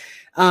later.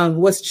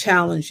 What's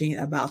challenging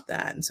about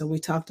that? And so we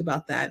talked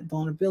about that: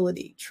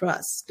 vulnerability,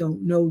 trust,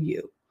 don't know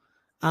you.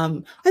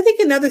 I think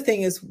another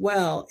thing as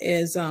well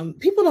is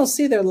people don't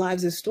see their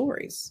lives as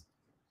stories.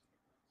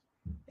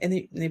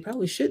 And they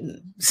probably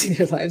shouldn't see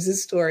their lives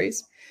as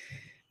stories.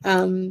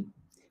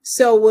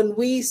 So when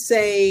we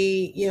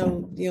say,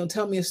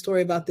 tell me a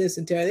story about this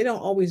and Tara, they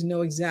don't always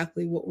know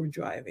exactly what we're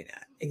driving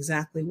at,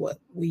 exactly what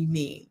we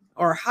mean,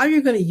 or how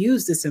you're going to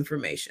use this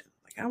information.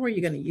 Like, how are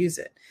you going to use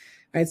it?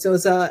 Right. So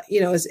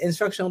as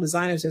instructional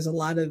designers, there's a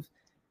lot of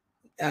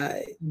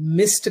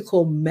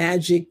mystical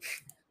magic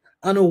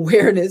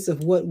unawareness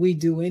of what we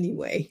do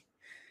anyway,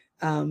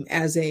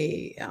 as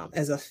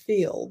a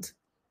field,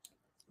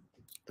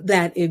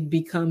 that it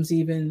becomes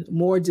even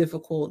more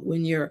difficult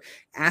when you're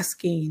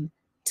asking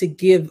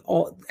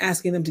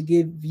them to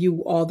give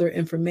you all their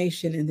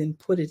information and then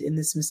put it in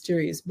this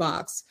mysterious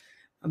box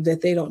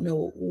that they don't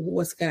know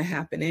what's going to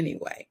happen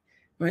anyway,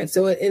 right?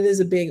 So it is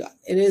a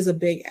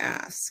big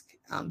ask.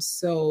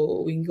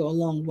 So we can go a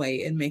long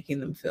way in making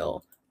them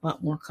feel a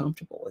lot more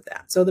comfortable with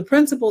that. So the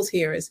principles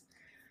here is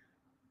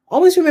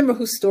always remember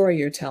whose story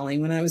you're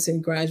telling. When I was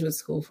in graduate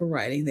school for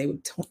writing, they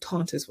would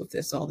taunt us with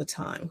this all the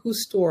time.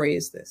 Whose story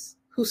is this?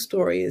 Whose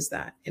story is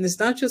that? And it's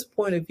not just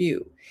point of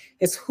view.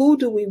 It's who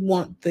do we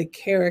want the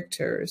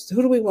characters,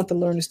 who do we want the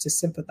learners to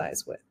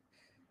sympathize with?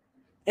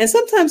 And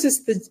sometimes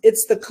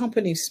it's the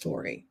company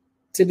story,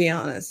 to be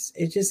honest.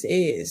 It just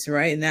is,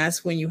 right? And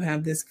that's when you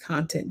have this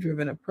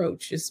content-driven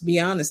approach. Just be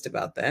honest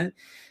about that.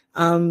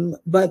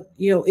 But,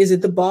 is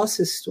it the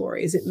boss's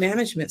story? Is it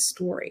management's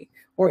story?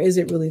 Or is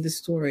it really the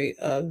story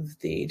of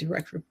the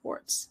direct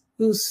reports?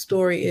 Whose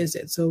story is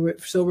it? So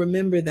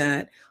remember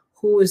that.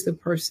 Who is the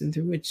person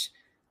through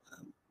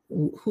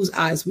whose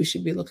eyes we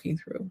should be looking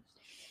through?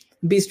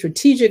 Be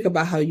strategic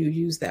about how you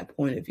use that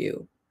point of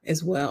view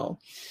as well.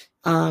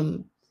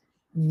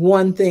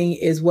 One thing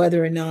is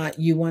whether or not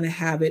you want to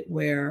have it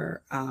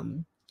where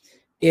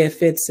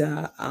if it's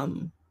a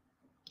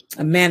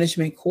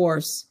management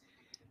course,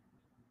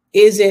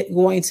 is it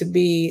going to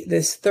be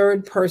this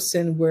third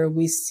person where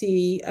we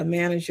see a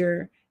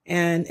manager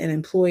and an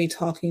employee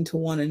talking to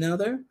one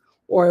another?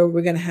 Or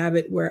we're going to have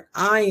it where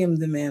I am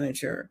the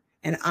manager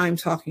and I'm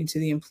talking to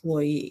the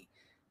employee?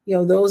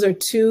 Those are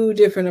two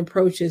different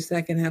approaches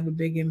that can have a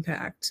big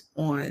impact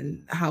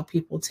on how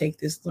people take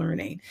this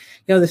learning.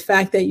 The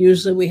fact that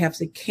usually we have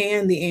to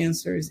can the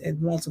answers at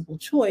multiple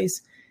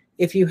choice.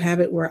 If you have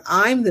it where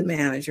I'm the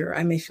manager,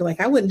 I may feel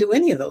like I wouldn't do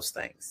any of those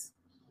things,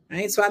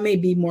 right? So I may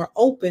be more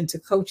open to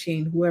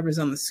coaching whoever's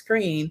on the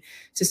screen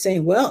to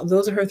saying, well,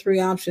 those are her three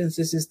options.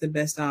 This is the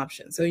best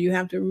option. So you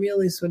have to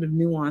really sort of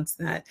nuance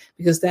that,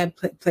 because that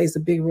plays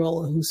a big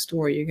role in whose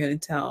story you're going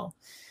to tell.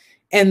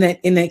 And that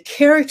in that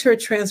character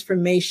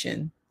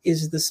transformation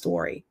is the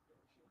story.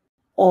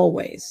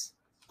 Always,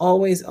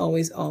 always,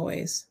 always,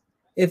 always.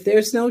 If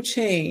there's no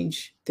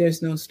change,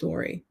 there's no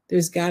story.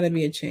 There's got to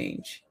be a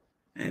change.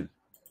 Okay?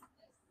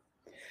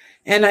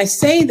 And I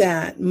say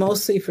that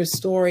mostly for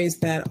stories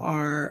that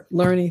are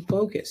learning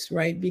focused,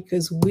 right?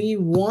 Because we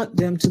want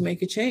them to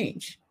make a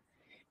change.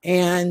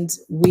 And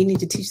we need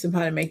to teach them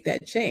how to make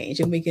that change.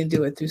 And we can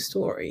do it through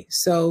story.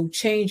 So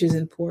change is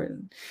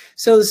important.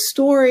 So the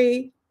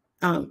story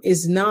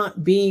is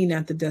not being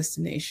at the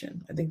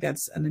destination. I think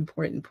that's an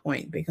important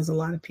point, because a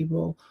lot of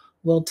people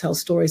will tell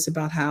stories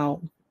about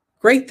how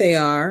great they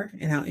are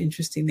and how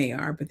interesting they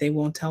are, but they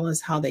won't tell us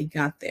how they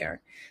got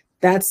there.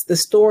 That's the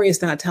story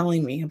is not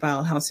telling me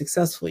about how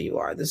successful you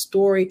are. The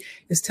story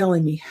is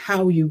telling me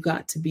how you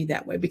got to be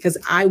that way, because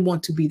I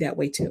want to be that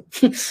way too.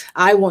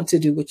 I want to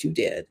do what you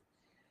did.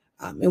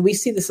 And we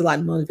see this a lot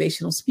in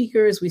motivational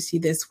speakers. We see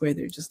this where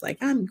they're just like,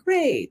 I'm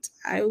great.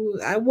 I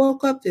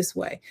woke up this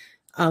way.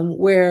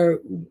 Where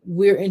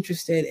we're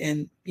interested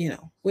in,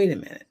 wait a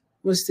minute,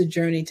 what's the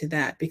journey to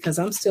that? Because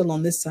I'm still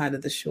on this side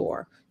of the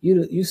shore.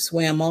 You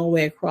swam all the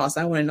way across.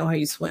 I want to know how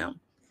you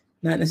swam,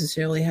 not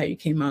necessarily how you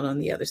came out on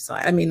the other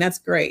side. I mean, that's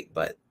great,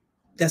 but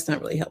that's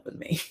not really helping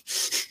me.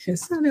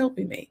 It's not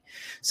helping me.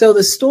 So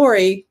the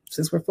story,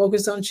 since we're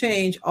focused on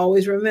change,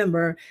 always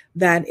remember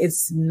that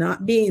it's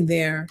not being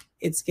there.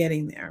 it's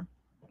getting there.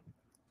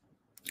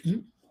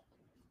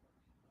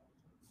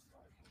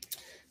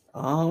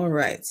 All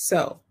right,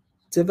 so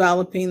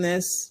developing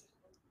this,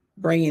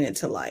 bringing it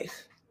to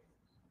life.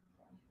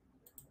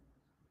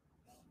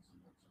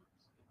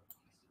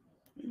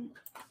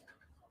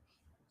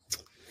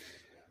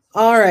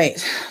 All right,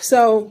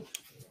 so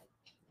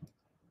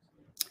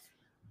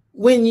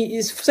when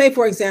you say,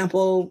 for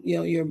example,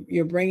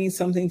 you're bringing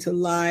something to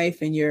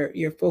life and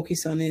you're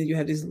focused on it, you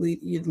have this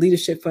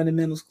leadership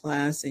fundamentals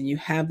class and you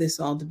have this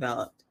all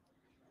developed.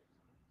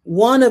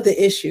 One of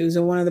the issues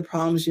or one of the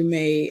problems you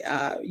may,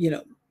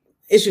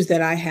 issues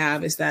that I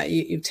have is that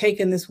you've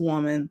taken this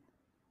woman,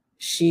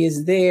 she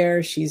is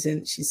there, she's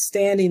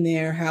standing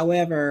there.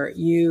 However,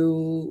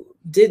 you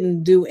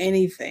didn't do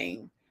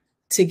anything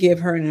to give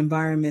her an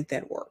environment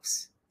that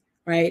works,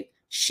 right?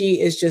 She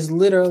is just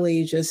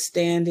literally just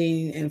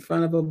standing in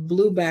front of a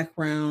blue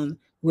background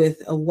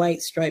with a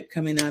white stripe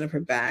coming out of her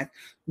back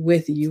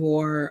with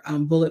your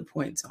bullet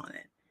points on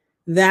it.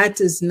 That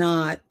does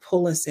not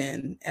pull us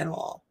in at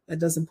all. That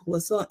doesn't pull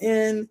us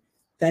in.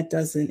 That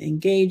doesn't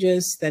engage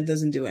us. That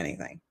doesn't do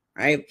anything,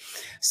 right?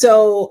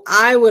 So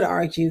I would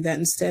argue that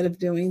instead of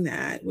doing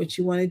that, what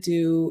you want to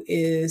do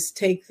is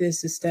take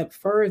this a step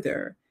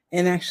further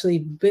and actually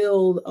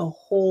build a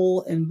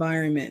whole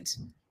environment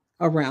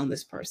around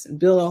this person,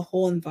 build a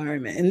whole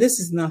environment. And this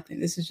is nothing.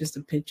 This is just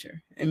a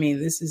picture. I mean,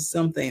 this is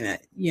something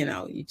that,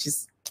 you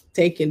just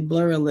take and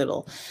blur a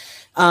little.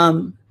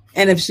 And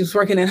if she's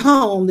working at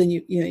home, then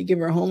you give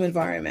her a home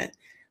environment.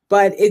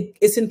 But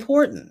it's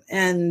important.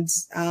 And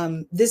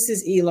this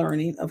is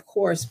e-learning, of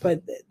course,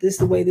 but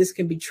the way this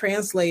can be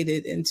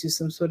translated into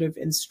some sort of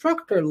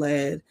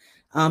instructor-led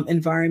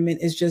environment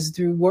is just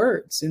through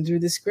words and through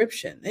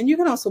description. And you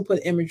can also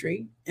put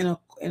imagery in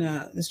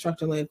a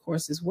instructor-led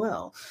course as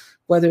well,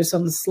 whether it's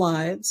on the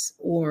slides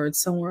or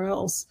it's somewhere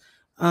else,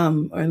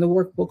 or in the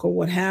workbook or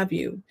what have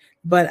you.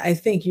 But I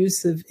think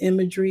use of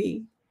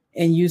imagery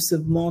and use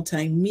of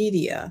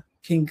multimedia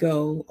can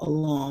go a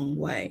long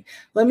way.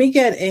 Let me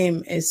get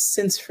a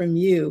sense from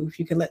you, if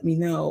you can let me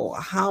know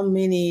how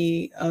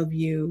many of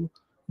you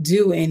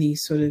do any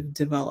sort of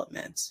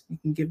development.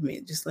 You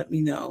can just let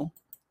me know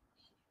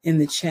in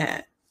the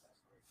chat.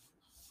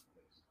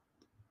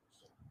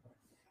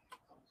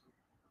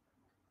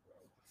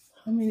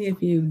 How many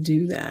of you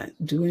do that?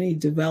 Do any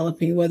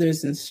developing, whether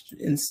it's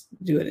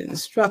do it an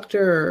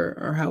instructor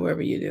or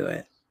however you do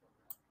it?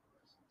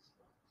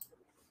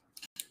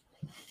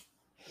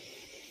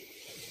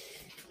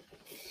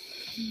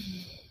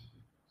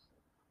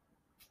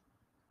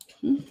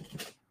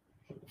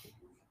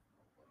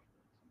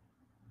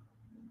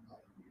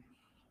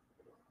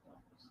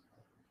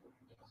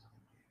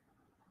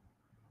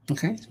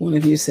 Okay, one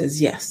of you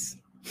says yes.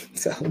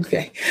 So,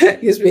 okay,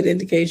 gives me an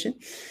indication.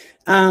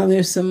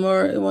 There's some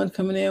more, one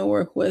coming in,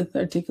 work with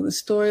articulate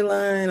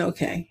storyline.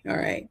 Okay, all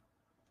right.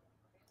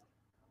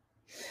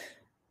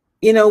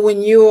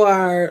 When you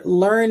are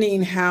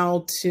learning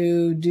how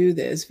to do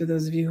this, for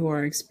those of you who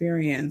are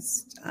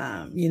experienced,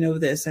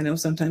 this. I know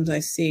sometimes I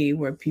see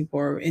where people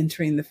are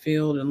entering the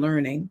field and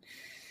learning,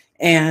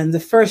 and the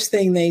first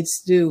thing they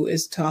do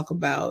is talk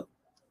about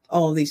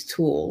all these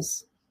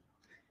tools.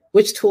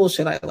 Which tool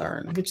should I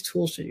learn? Which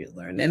tool should you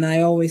learn? And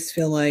I always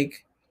feel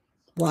like,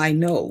 well, I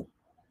know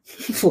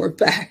for a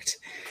fact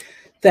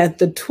that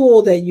the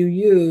tool that you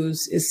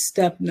use is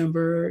step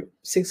number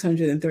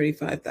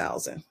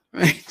 635,000,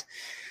 right?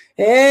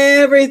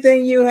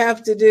 Everything you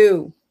have to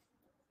do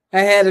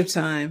ahead of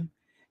time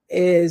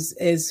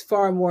is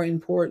far more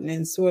important,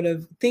 and sort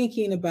of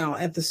thinking about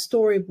at the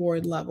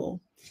storyboard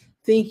level,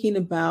 thinking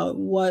about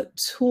what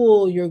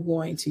tool you're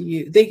going to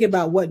use, thinking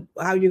about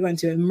how you're going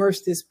to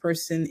immerse this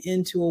person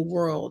into a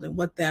world and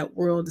what that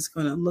world is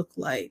going to look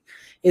like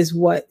is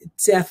what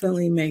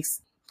definitely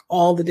makes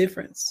all the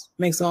difference,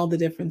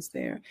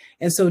 there.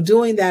 And so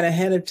doing that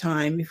ahead of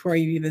time before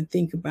you even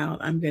think about,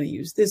 I'm going to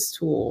use this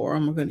tool or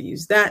I'm going to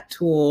use that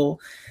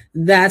tool,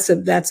 that's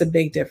a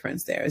big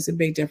difference there. It's a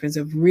big difference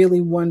of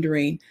really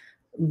wondering,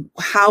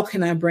 how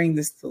can I bring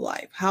this to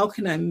life? How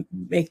can I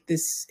make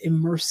this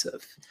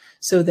immersive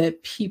so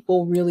that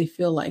people really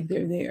feel like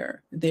they're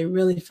there? They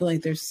really feel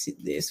like they're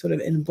sort of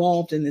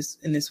involved in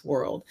this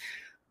world.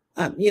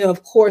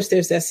 Of course,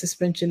 there's that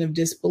suspension of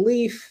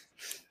disbelief,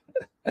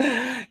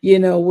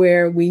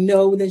 where we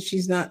know that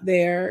she's not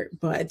there,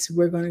 but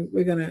we're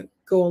gonna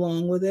go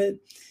along with it.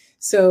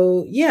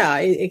 So yeah,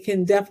 it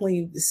can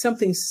definitely,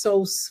 something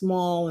so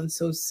small and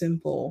so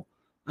simple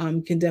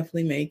can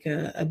definitely make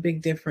a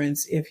big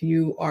difference if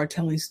you are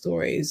telling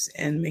stories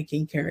and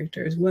making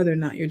characters, whether or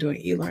not you're doing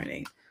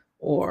e-learning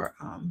or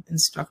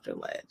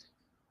instructor-led.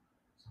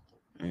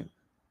 Right.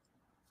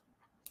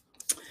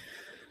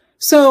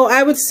 So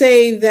I would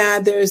say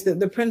that there's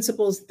the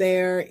principles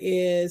there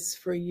is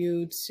for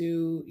you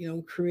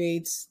to,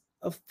 create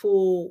a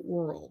full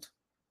world,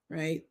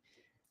 right?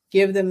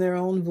 Give them their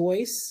own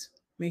voice.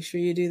 Make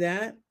sure you do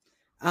that.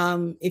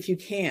 If you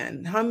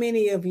can. How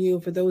many of you,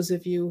 for those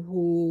of you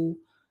who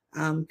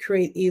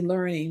create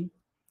e-learning,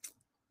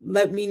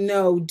 let me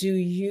know, do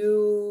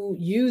you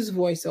use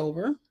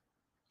voiceover?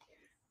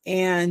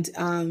 And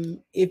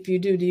if you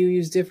do you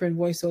use different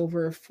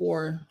voiceover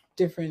for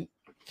different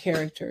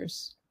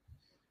characters?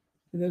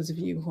 For those of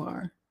you who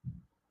are,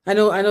 I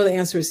know the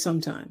answer is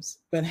sometimes,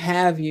 but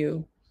have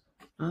you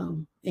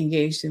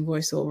engaged in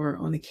voiceover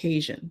on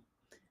occasion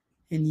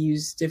and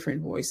used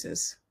different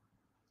voices?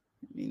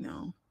 Let me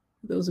know.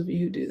 Those of you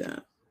who do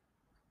that.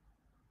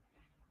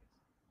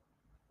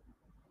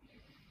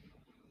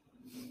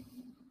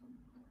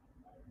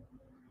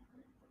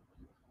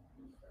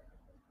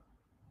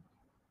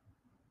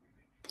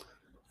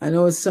 I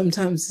know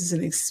sometimes it's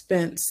an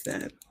expense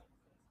that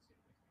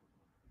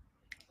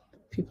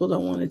people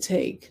don't want to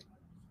take.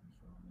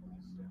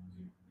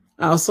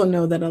 I also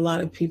know that a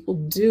lot of people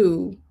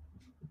do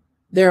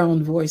their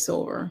own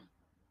voiceover.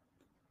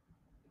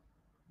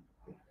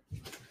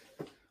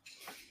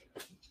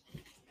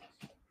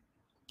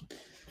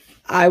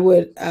 I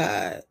would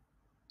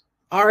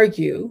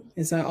argue,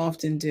 as I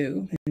often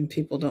do, and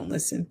people don't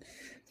listen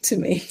to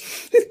me,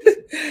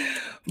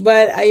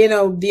 but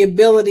the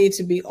ability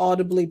to be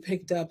audibly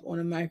picked up on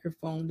a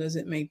microphone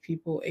doesn't make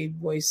people a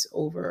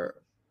voiceover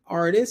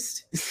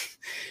artist.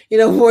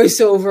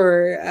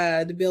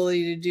 Voiceover, the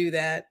ability to do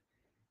that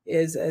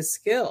is a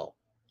skill.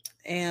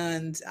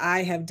 And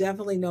I have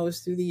definitely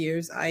noticed through the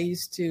years, I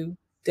used to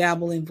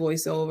dabble in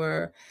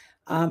voiceover.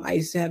 I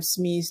used to have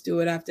SMEs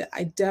do it after.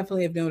 I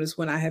definitely have noticed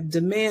when I have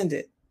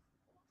demanded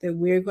that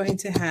we're going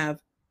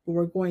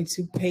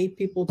to pay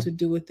people to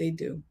do what they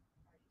do.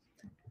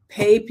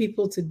 Pay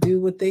people to do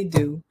what they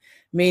do.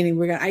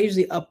 Meaning I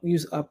usually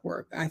use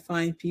Upwork. I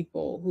find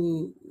people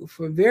who,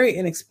 for very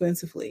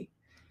inexpensively,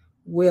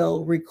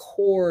 will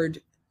record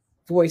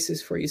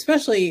voices for you,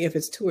 especially if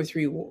it's two or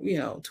three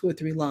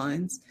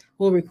lines.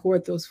 We'll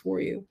record those for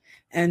you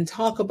and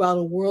talk about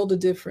a world of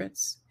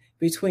difference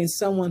between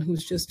someone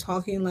who's just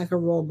talking like a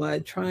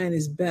robot, trying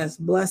his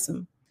best, bless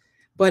him,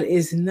 but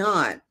is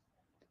not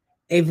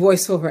a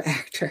voiceover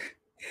actor.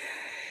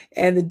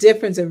 And the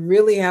difference of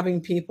really having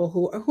people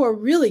who are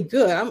really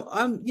good.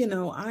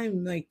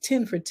 I'm like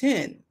 10 for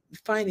 10,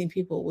 finding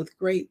people with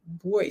great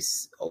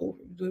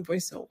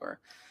voiceover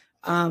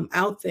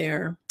out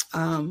there.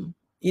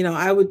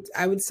 I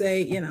would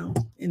say,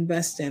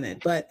 invest in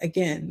it. But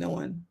again, no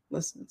one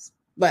listens.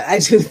 But I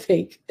do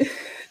think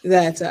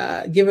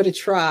that give it a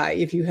try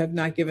if you have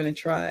not given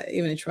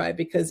even a try,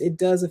 because it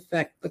does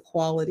affect the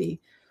quality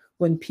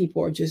when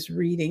people are just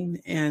reading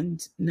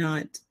and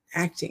not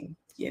acting,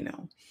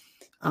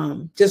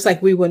 just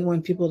like we wouldn't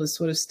want people to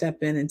sort of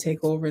step in and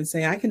take over and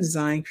say, I can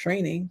design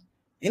training.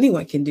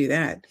 Anyone can do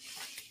that.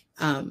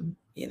 The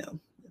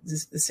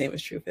same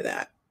is true for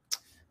that.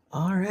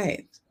 All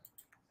right.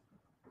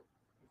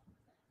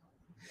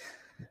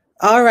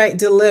 All right,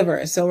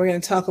 deliver. So we're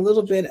going to talk a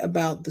little bit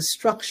about the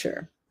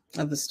structure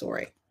of the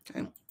story.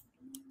 Okay.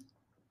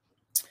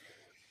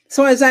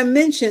 So as I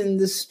mentioned,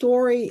 the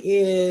story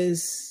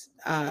is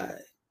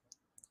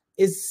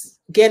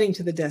getting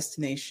to the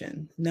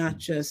destination, not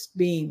just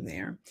being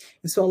there.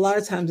 And so a lot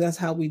of times that's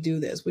how we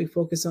do this. We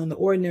focus on the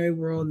ordinary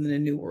world and the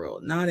new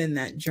world, not in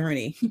that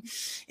journey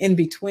in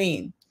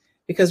between,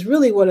 because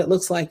really what it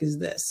looks like is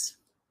this.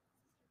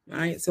 All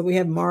right. So we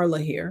have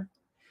Marla here.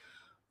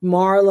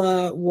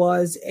 Marla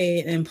was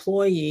an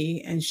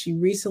employee and she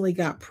recently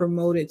got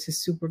promoted to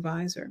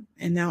supervisor.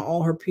 And now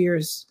all her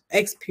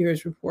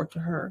ex-peers report to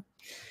her.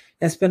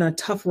 That's been a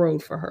tough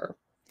road for her.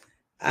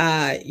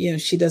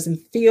 She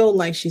doesn't feel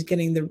like she's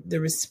getting the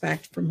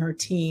respect from her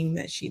team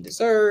that she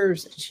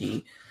deserves, that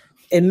she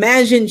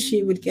imagined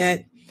she would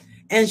get.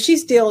 And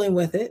she's dealing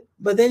with it.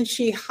 But then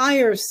she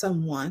hires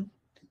someone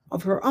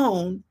of her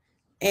own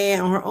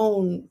and on her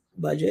own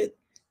budget.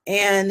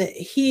 And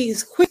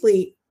he's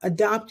quickly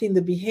adopting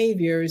the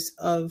behaviors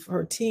of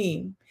her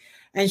team.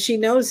 And she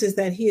notices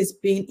that he is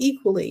being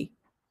equally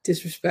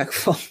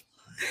disrespectful.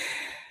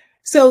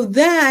 So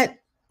that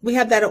we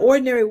have that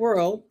ordinary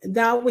world.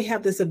 Now we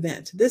have this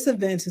event. This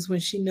event is when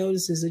she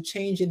notices a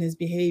change in his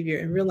behavior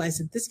and realizes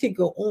that this could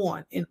go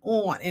on and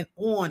on and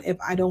on if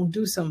I don't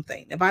do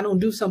something,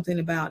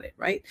 about it,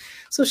 right?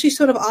 So she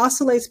sort of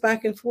oscillates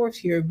back and forth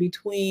here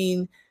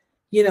between,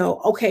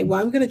 okay, well,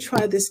 I'm going to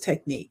try this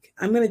technique.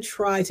 I'm going to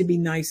try to be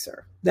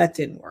nicer. That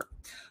didn't work.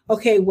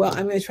 Okay, well,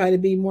 I'm going to try to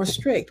be more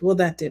strict. Well,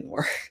 that didn't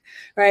work,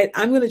 right?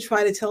 I'm going to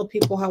try to tell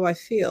people how I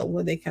feel.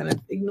 Well, they kind of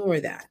ignore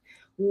that.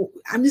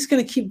 I'm just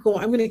going to keep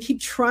going. I'm going to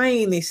keep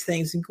trying these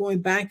things and going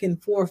back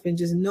and forth and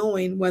just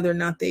knowing whether or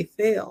not they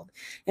failed.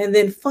 And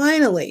then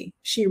finally,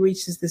 she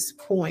reaches this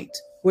point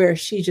where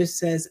she just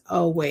says,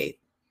 oh, wait,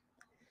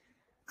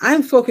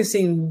 I'm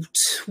focusing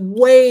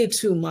way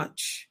too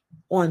much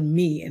on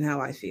me and how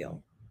I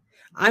feel.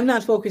 I'm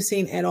not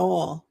focusing at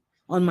all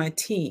on my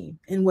team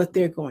and what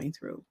they're going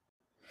through.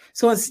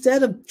 So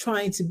instead of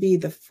trying to be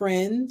the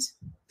friend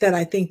that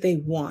I think they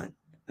want,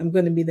 I'm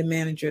going to be the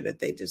manager that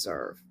they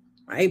deserve.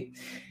 Right.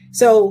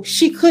 So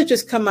she could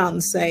just come out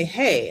and say,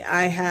 hey,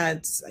 I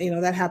had,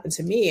 that happened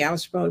to me. I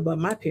was promoted above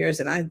my peers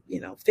and I,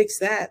 fixed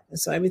that. And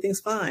so everything's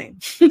fine.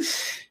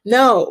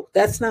 No,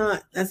 that's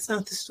not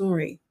the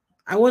story.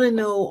 I want to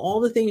know all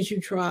the things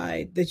you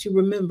tried, that you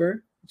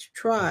remember, that you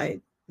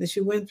tried, that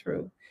you went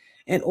through.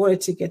 in order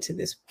to get to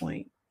this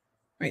point,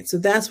 right? So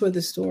that's where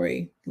the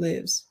story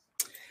lives.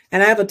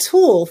 And I have a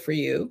tool for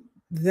you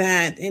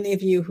that any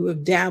of you who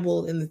have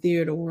dabbled in the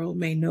theater world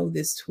may know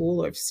this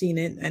tool or have seen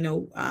it. I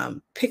know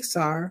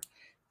Pixar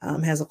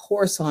has a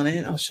course on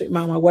it. I'll show you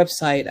on my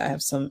website. I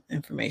have some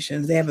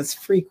information. They have a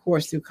free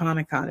course through Khan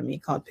Academy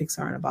called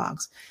Pixar in a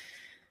Box.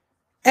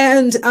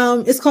 And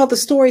it's called the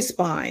Story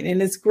Spine.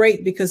 And it's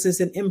great because it's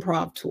an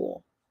improv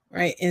tool,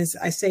 right? And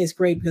I say it's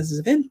great because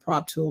it's an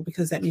improv tool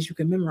because that means you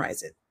can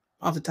memorize it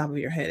off the top of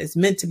your head. It's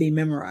meant to be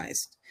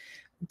memorized.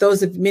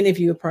 Many of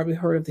you have probably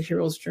heard of the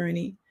hero's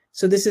journey.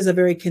 So this is a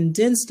very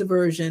condensed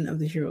version of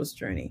the hero's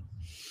journey.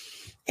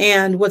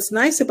 And what's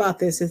nice about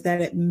this is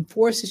that it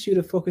forces you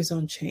to focus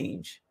on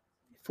change.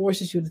 It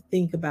forces you to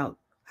think about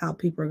how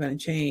people are going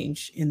to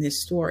change in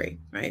this story,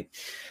 right?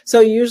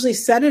 So you usually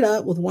set it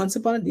up with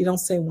you don't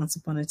say once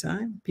upon a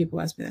time. People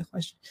ask me that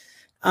question.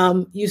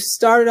 You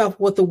started off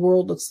what the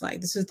world looks like.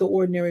 This is the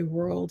ordinary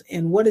world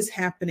and what is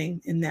happening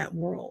in that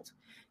world.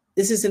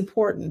 This is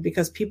important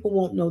because people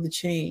won't know the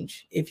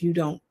change if you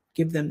don't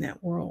give them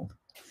that world.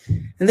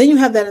 And then you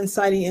have that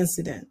inciting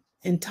incident.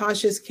 In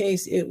Tasha's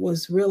case, it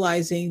was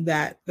realizing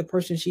that the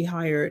person she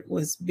hired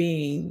was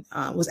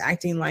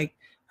acting like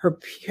her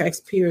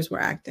ex-peers were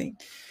acting.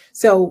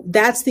 So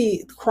that's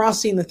the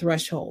crossing the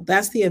threshold.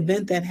 That's the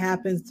event that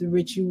happens through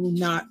which you will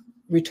not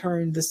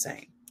return the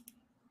same,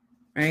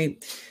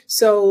 right?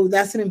 So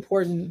that's an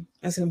important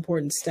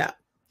step.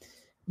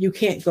 You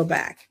can't go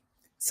back.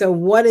 So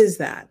what is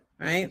that?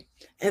 Right.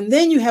 And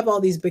then you have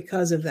all these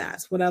because of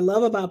that. What I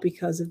love about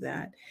because of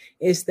that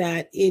is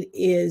that it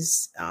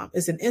is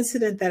an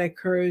incident that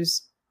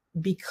occurs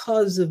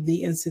because of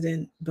the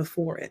incident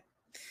before it.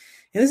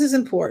 And this is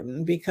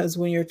important because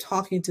when you're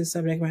talking to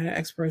subject matter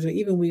experts, or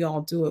even we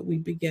all do it, we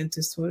begin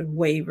to sort of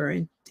waver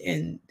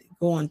and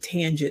go on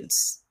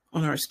tangents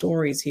on our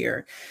stories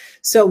here.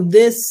 So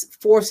this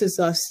forces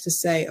us to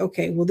say,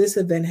 okay, well, this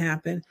event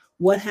happened.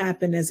 What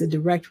happened as a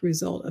direct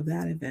result of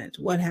that event?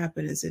 What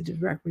happened as a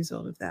direct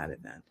result of that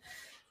event?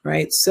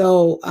 Right.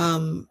 So,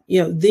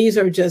 these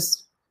are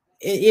just,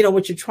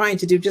 what you're trying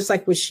to do, just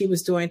like what she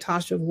was doing,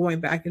 Tasha,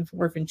 going back and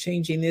forth and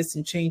changing this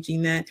and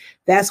changing that.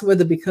 That's where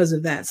the because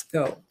of that's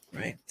go.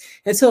 Right.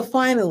 And so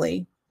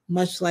finally,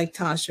 much like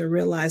Tasha,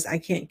 realized I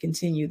can't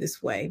continue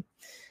this way.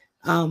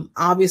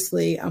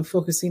 Obviously, I'm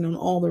focusing on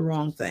all the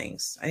wrong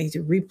things. I need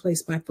to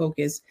replace my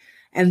focus.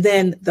 And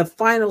then the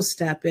final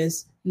step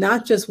is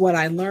not just what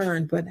I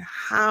learned, but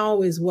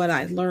how is what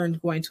I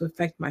learned going to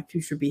affect my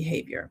future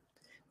behavior?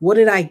 What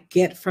did I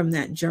get from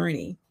that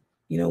journey?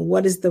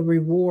 What is the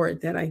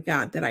reward that I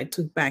got that I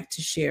took back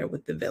to share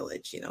with the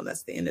village?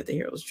 That's the end of the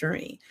hero's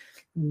journey.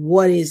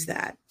 What is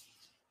that?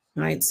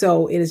 Right.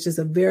 So it is just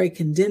a very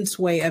condensed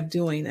way of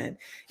doing it.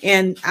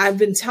 And I've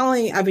been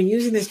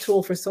using this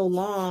tool for so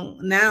long.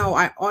 Now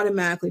I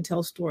automatically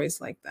tell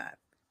stories like that,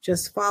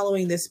 just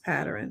following this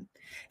pattern.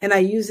 And I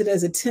use it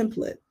as a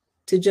template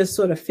to just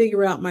sort of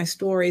figure out my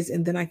stories,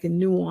 and then I can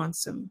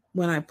nuance them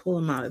when I pull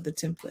them out of the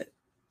template.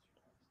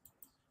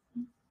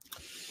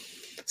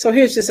 So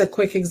here's just a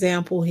quick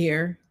example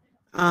here.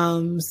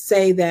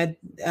 Say that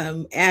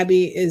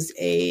Abby is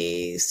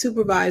a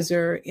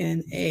supervisor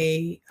in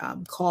a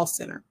call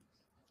center.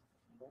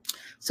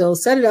 So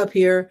set it up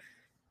here.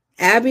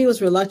 Abby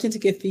was reluctant to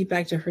give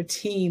feedback to her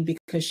team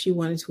because she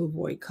wanted to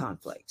avoid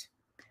conflict.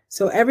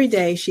 So every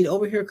day she'd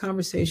overhear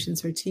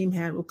conversations her team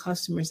had with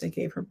customers that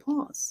gave her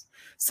pause.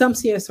 Some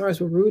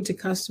CSRs were rude to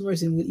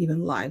customers and would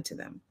even lie to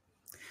them.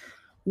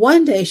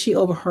 One day she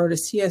overheard a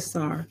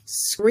CSR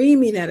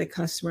screaming at a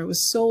customer. It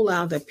was so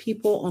loud that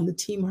people on the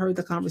team heard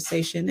the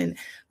conversation and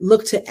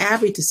looked to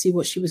Abby to see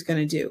what she was going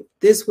to do.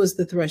 This was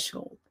the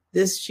threshold.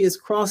 She has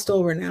crossed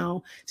over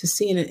now to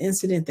seeing an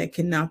incident that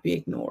cannot be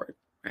ignored,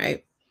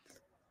 right?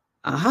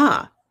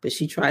 Aha, but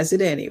she tries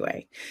it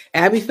anyway.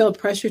 Abby felt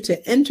pressure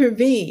to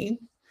intervene,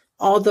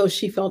 although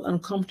she felt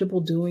uncomfortable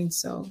doing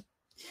so.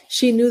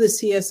 She knew the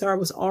CSR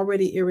was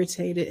already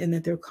irritated and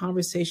that their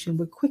conversation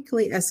would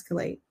quickly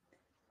escalate.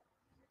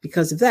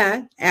 Because of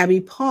that,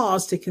 Abby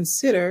paused to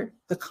consider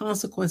the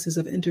consequences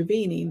of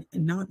intervening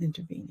and not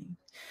intervening.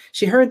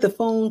 She heard the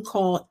phone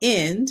call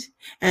end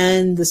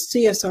and the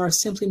CSR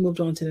simply moved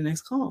on to the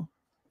next call.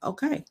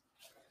 Okay.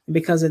 And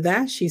because of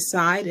that, she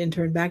sighed and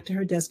turned back to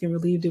her desk and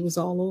relieved it was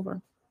all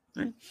over.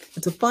 Right?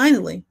 And so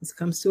finally, this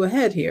comes to a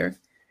head here.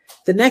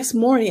 The next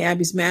morning,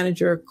 Abby's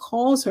manager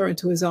calls her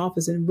into his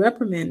office and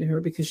reprimanded her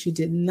because she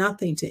did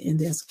nothing to end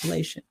the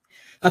escalation.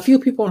 A few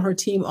people on her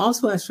team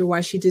also asked her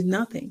why she did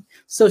nothing.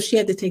 So she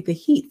had to take the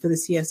heat for the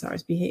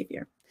CSR's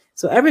behavior.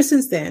 So ever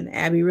since then,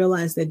 Abby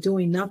realized that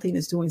doing nothing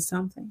is doing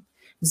something.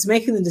 It's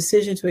making the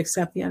decision to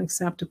accept the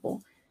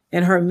unacceptable.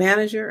 And her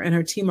manager and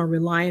her team are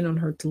relying on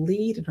her to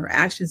lead, and her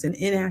actions and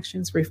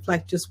inactions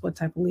reflect just what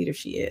type of leader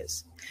she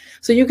is.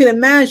 So you can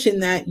imagine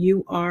that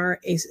you are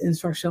an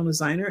instructional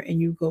designer and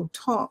you go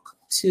talk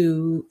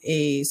to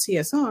a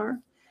CSR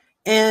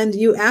and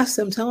you ask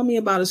them, tell me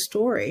about a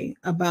story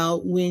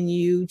about when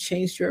you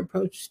changed your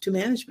approach to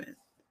management.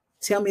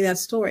 Tell me that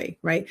story,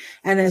 right?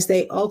 And as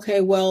okay,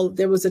 well,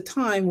 there was a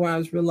time where I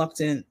was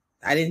reluctant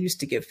I didn't used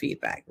to give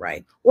feedback,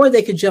 right? Or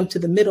they could jump to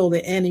the middle,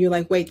 the end, and you're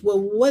like, wait, well,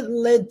 what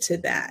led to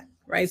that,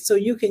 right? So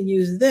you can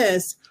use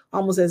this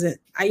almost as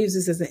I use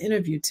this as an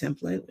interview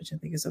template, which I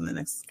think is on the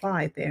next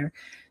slide there,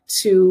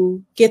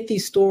 to get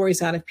these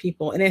stories out of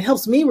people. And it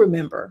helps me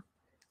remember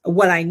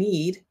what I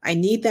need. I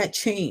need that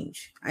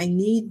change. I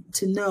need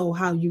to know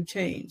how you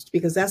changed,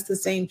 because that's the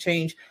same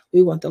change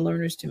we want the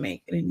learners to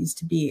make. And it needs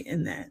to be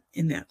in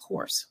that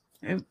course.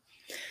 Okay?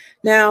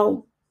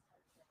 Now,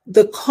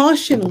 the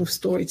caution of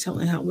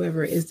storytelling,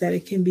 however, is that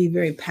it can be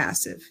very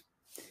passive.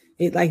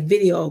 Like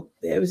video,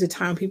 there was a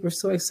time people were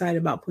so excited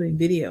about putting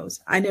videos.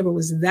 I never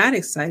was that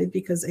excited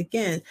because,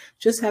 again,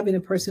 just having a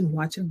person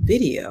watch a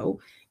video,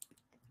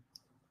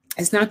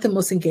 it's not the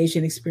most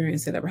engaging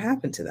experience that ever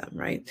happened to them,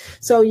 right?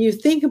 So you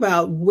think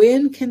about,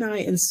 when can I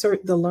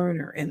insert the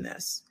learner in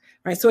this,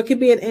 right? So it could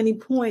be at any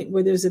point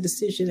where there's a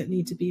decision that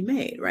needs to be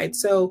made, right?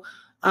 So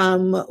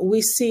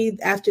we see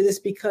after this,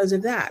 because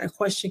of that, a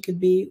question could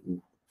be,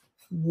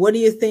 what do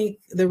you think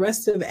the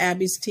rest of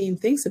Abby's team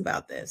thinks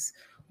about this?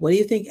 What do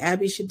you think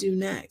Abby should do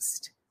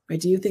next? Right?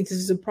 Do you think this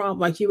is a problem?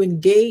 Like, you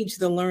engage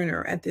the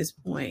learner at this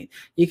point.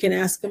 You can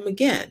ask them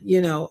again,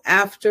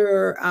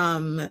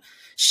 after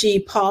she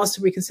paused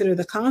to reconsider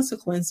the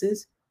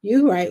consequences,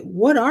 you write,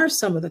 what are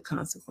some of the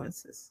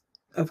consequences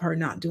of her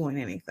not doing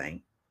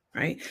anything?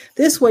 Right?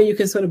 This way you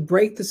can sort of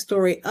break the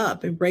story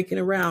up and break it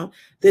around.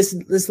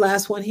 This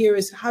last one here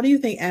is, how do you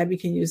think Abby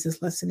can use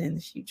this lesson in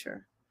the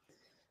future?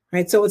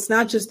 Right? So it's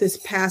not just this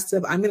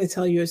passive, I'm going to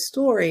tell you a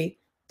story.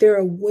 There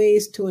are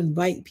ways to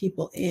invite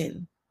people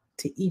in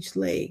to each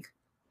leg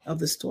of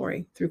the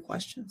story through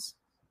questions.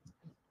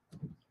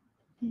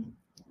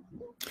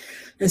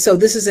 And so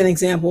this is an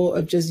example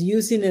of just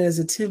using it as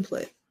a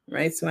template,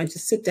 right? So I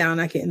just sit down,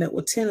 I can end up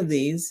with 10 of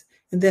these,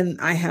 and then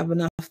I have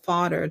enough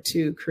fodder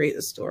to create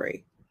a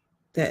story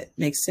that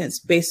makes sense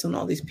based on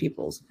all these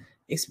people's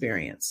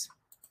experience.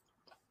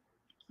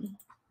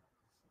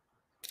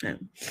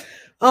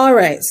 All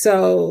right,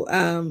 so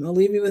I'll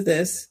leave you with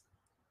this.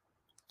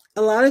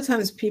 A lot of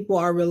times people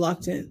are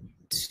reluctant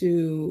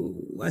to,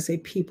 when I say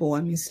people,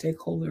 I mean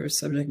stakeholders,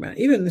 subject matter,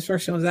 even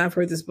instructional designers. I've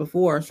heard this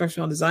before,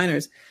 instructional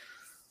designers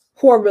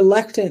who are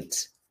reluctant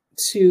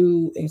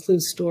to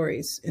include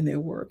stories in their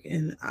work.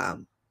 And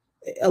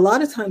a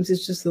lot of times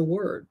it's just the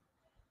word.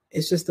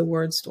 It's just the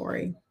word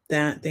story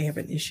that they have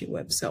an issue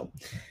with. So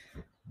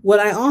what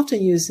I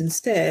often use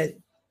instead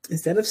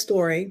of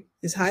story,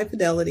 is high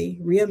fidelity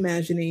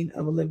reimagining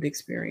of a lived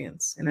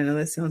experience. And I know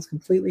that sounds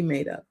completely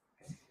made up.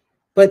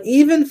 But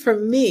even for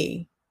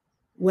me,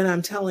 when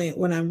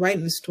I'm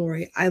writing a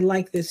story, I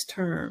like this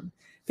term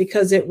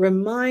because it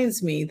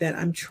reminds me that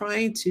I'm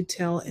trying to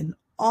tell an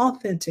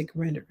authentic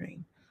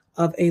rendering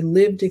of a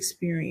lived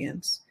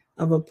experience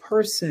of a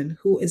person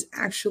who is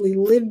actually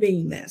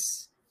living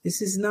this.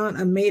 This is not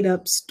a made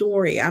up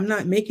story. I'm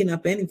not making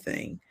up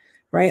anything,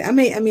 right? I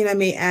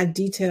may add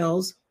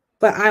details,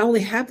 but I only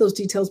have those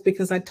details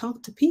because I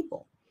talk to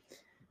people,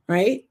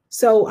 right?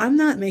 So I'm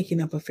not making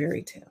up a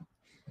fairy tale.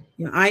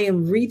 I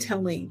am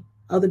retelling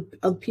other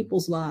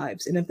people's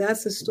lives. And if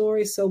that's a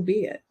story, so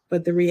be it.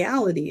 But the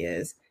reality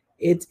is,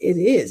 it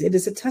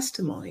is a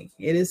testimony.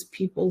 It is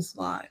people's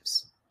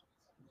lives.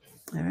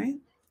 All right.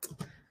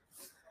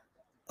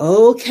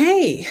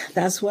 Okay,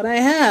 that's what I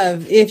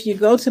have. If you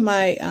go to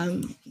my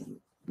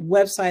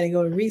website and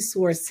go to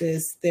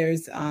resources,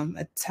 there's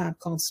a tab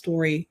called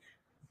storytelling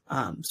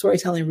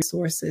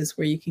resources,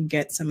 where you can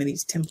get some of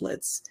these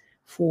templates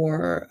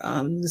for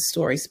the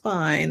story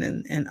spine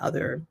and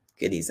other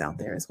goodies out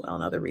there as well,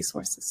 and other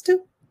resources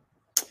too.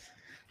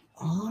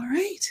 All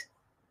right.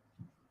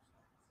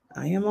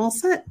 I am all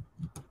set.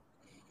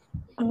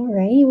 All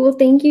right. Well,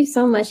 thank you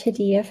so much,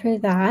 Hadiya, for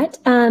that.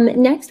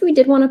 Next, we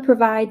did want to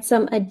provide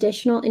some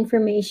additional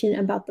information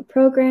about the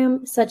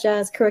program, such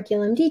as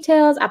curriculum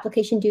details,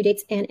 application due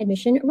dates, and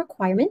admission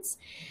requirements.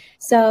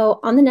 So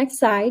on the next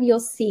slide,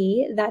 you'll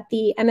see that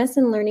the MS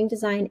in Learning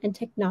Design and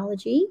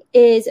Technology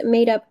is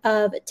made up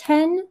of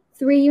 10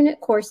 3-unit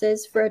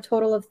courses for a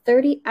total of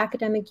 30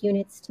 academic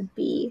units to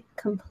be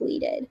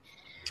completed.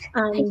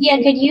 Yeah,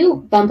 could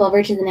you bump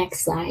over to the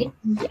next slide?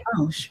 Yeah.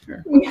 Oh,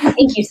 sure.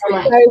 Thank you so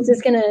much. I was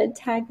just going to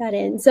tag that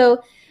in.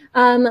 So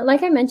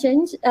like I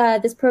mentioned,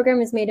 this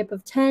program is made up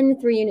of 10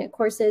 3-unit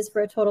courses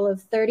for a total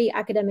of 30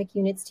 academic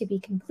units to be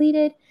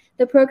completed.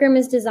 The program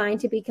is designed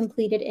to be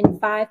completed in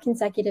 5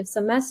 consecutive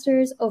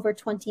semesters over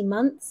 20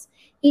 months.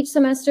 Each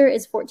semester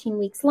is 14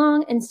 weeks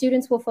long, and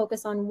students will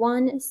focus on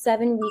one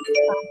 7-week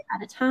class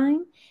at a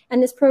time.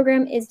 And this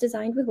program is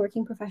designed with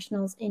working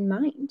professionals in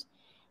mind.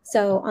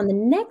 So on the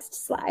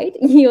next slide,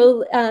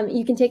 you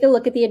can take a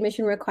look at the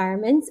admission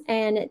requirements,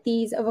 and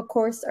these, of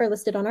course, are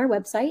listed on our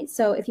website.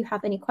 So if you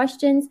have any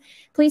questions,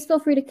 please feel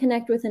free to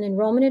connect with an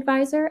enrollment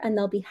advisor, and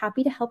they'll be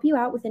happy to help you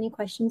out with any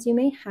questions you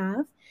may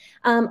have.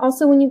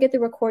 Also, when you get the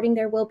recording,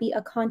 there will be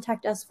a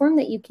contact us form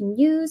that you can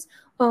use,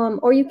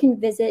 or you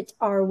can visit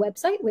our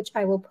website, which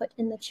I will put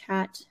in the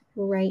chat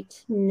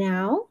right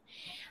now.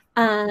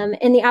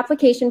 In the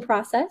application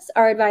process,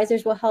 our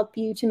advisors will help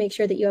you to make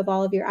sure that you have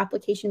all of your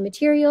application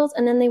materials,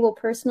 and then they will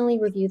personally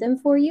review them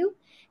for you.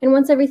 And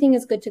once everything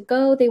is good to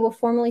go, they will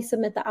formally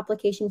submit the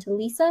application to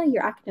Lisa,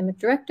 your academic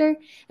director.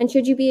 And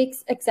should you be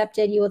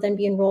accepted, you will then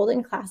be enrolled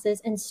in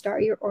classes and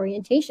start your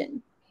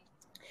orientation.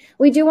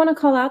 We do want to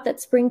call out that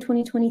spring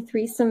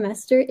 2023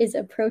 semester is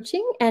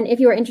approaching, and if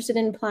you are interested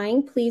in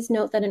applying, please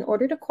note that in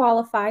order to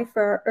qualify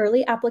for our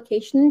early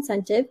application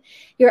incentive,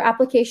 your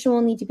application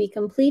will need to be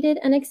completed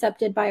and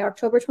accepted by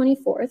October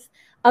 24th.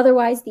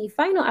 Otherwise, the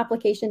final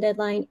application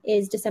deadline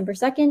is December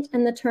 2nd,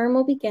 and the term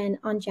will begin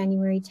on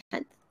January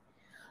 10th.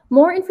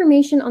 More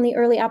information on the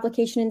early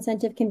application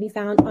incentive can be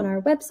found on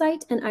our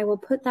website, and I will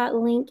put that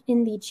link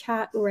in the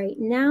chat right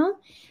now.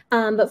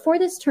 But for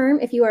this term,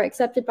 if you are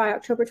accepted by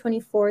October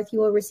 24th, you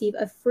will receive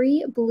a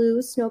free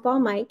blue snowball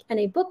mic and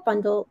a book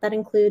bundle that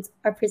includes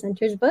our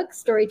presenter's book,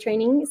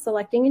 StoryTraining,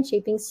 Selecting and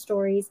Shaping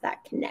Stories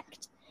That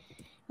Connect.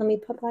 Let me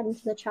put that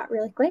into the chat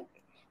really quick.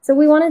 So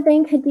we want to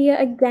thank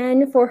Hadiya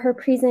again for her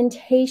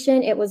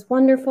presentation. It was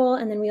wonderful.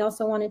 And then we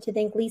also wanted to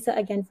thank Lisa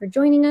again for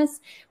joining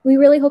us. We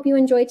really hope you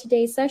enjoyed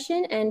today's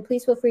session, and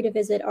please feel free to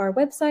visit our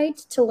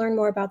website to learn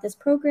more about this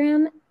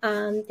program.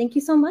 Thank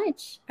you so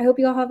much. I hope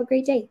you all have a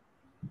great day.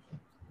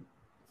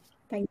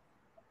 Bye.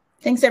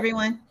 Thanks,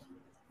 everyone.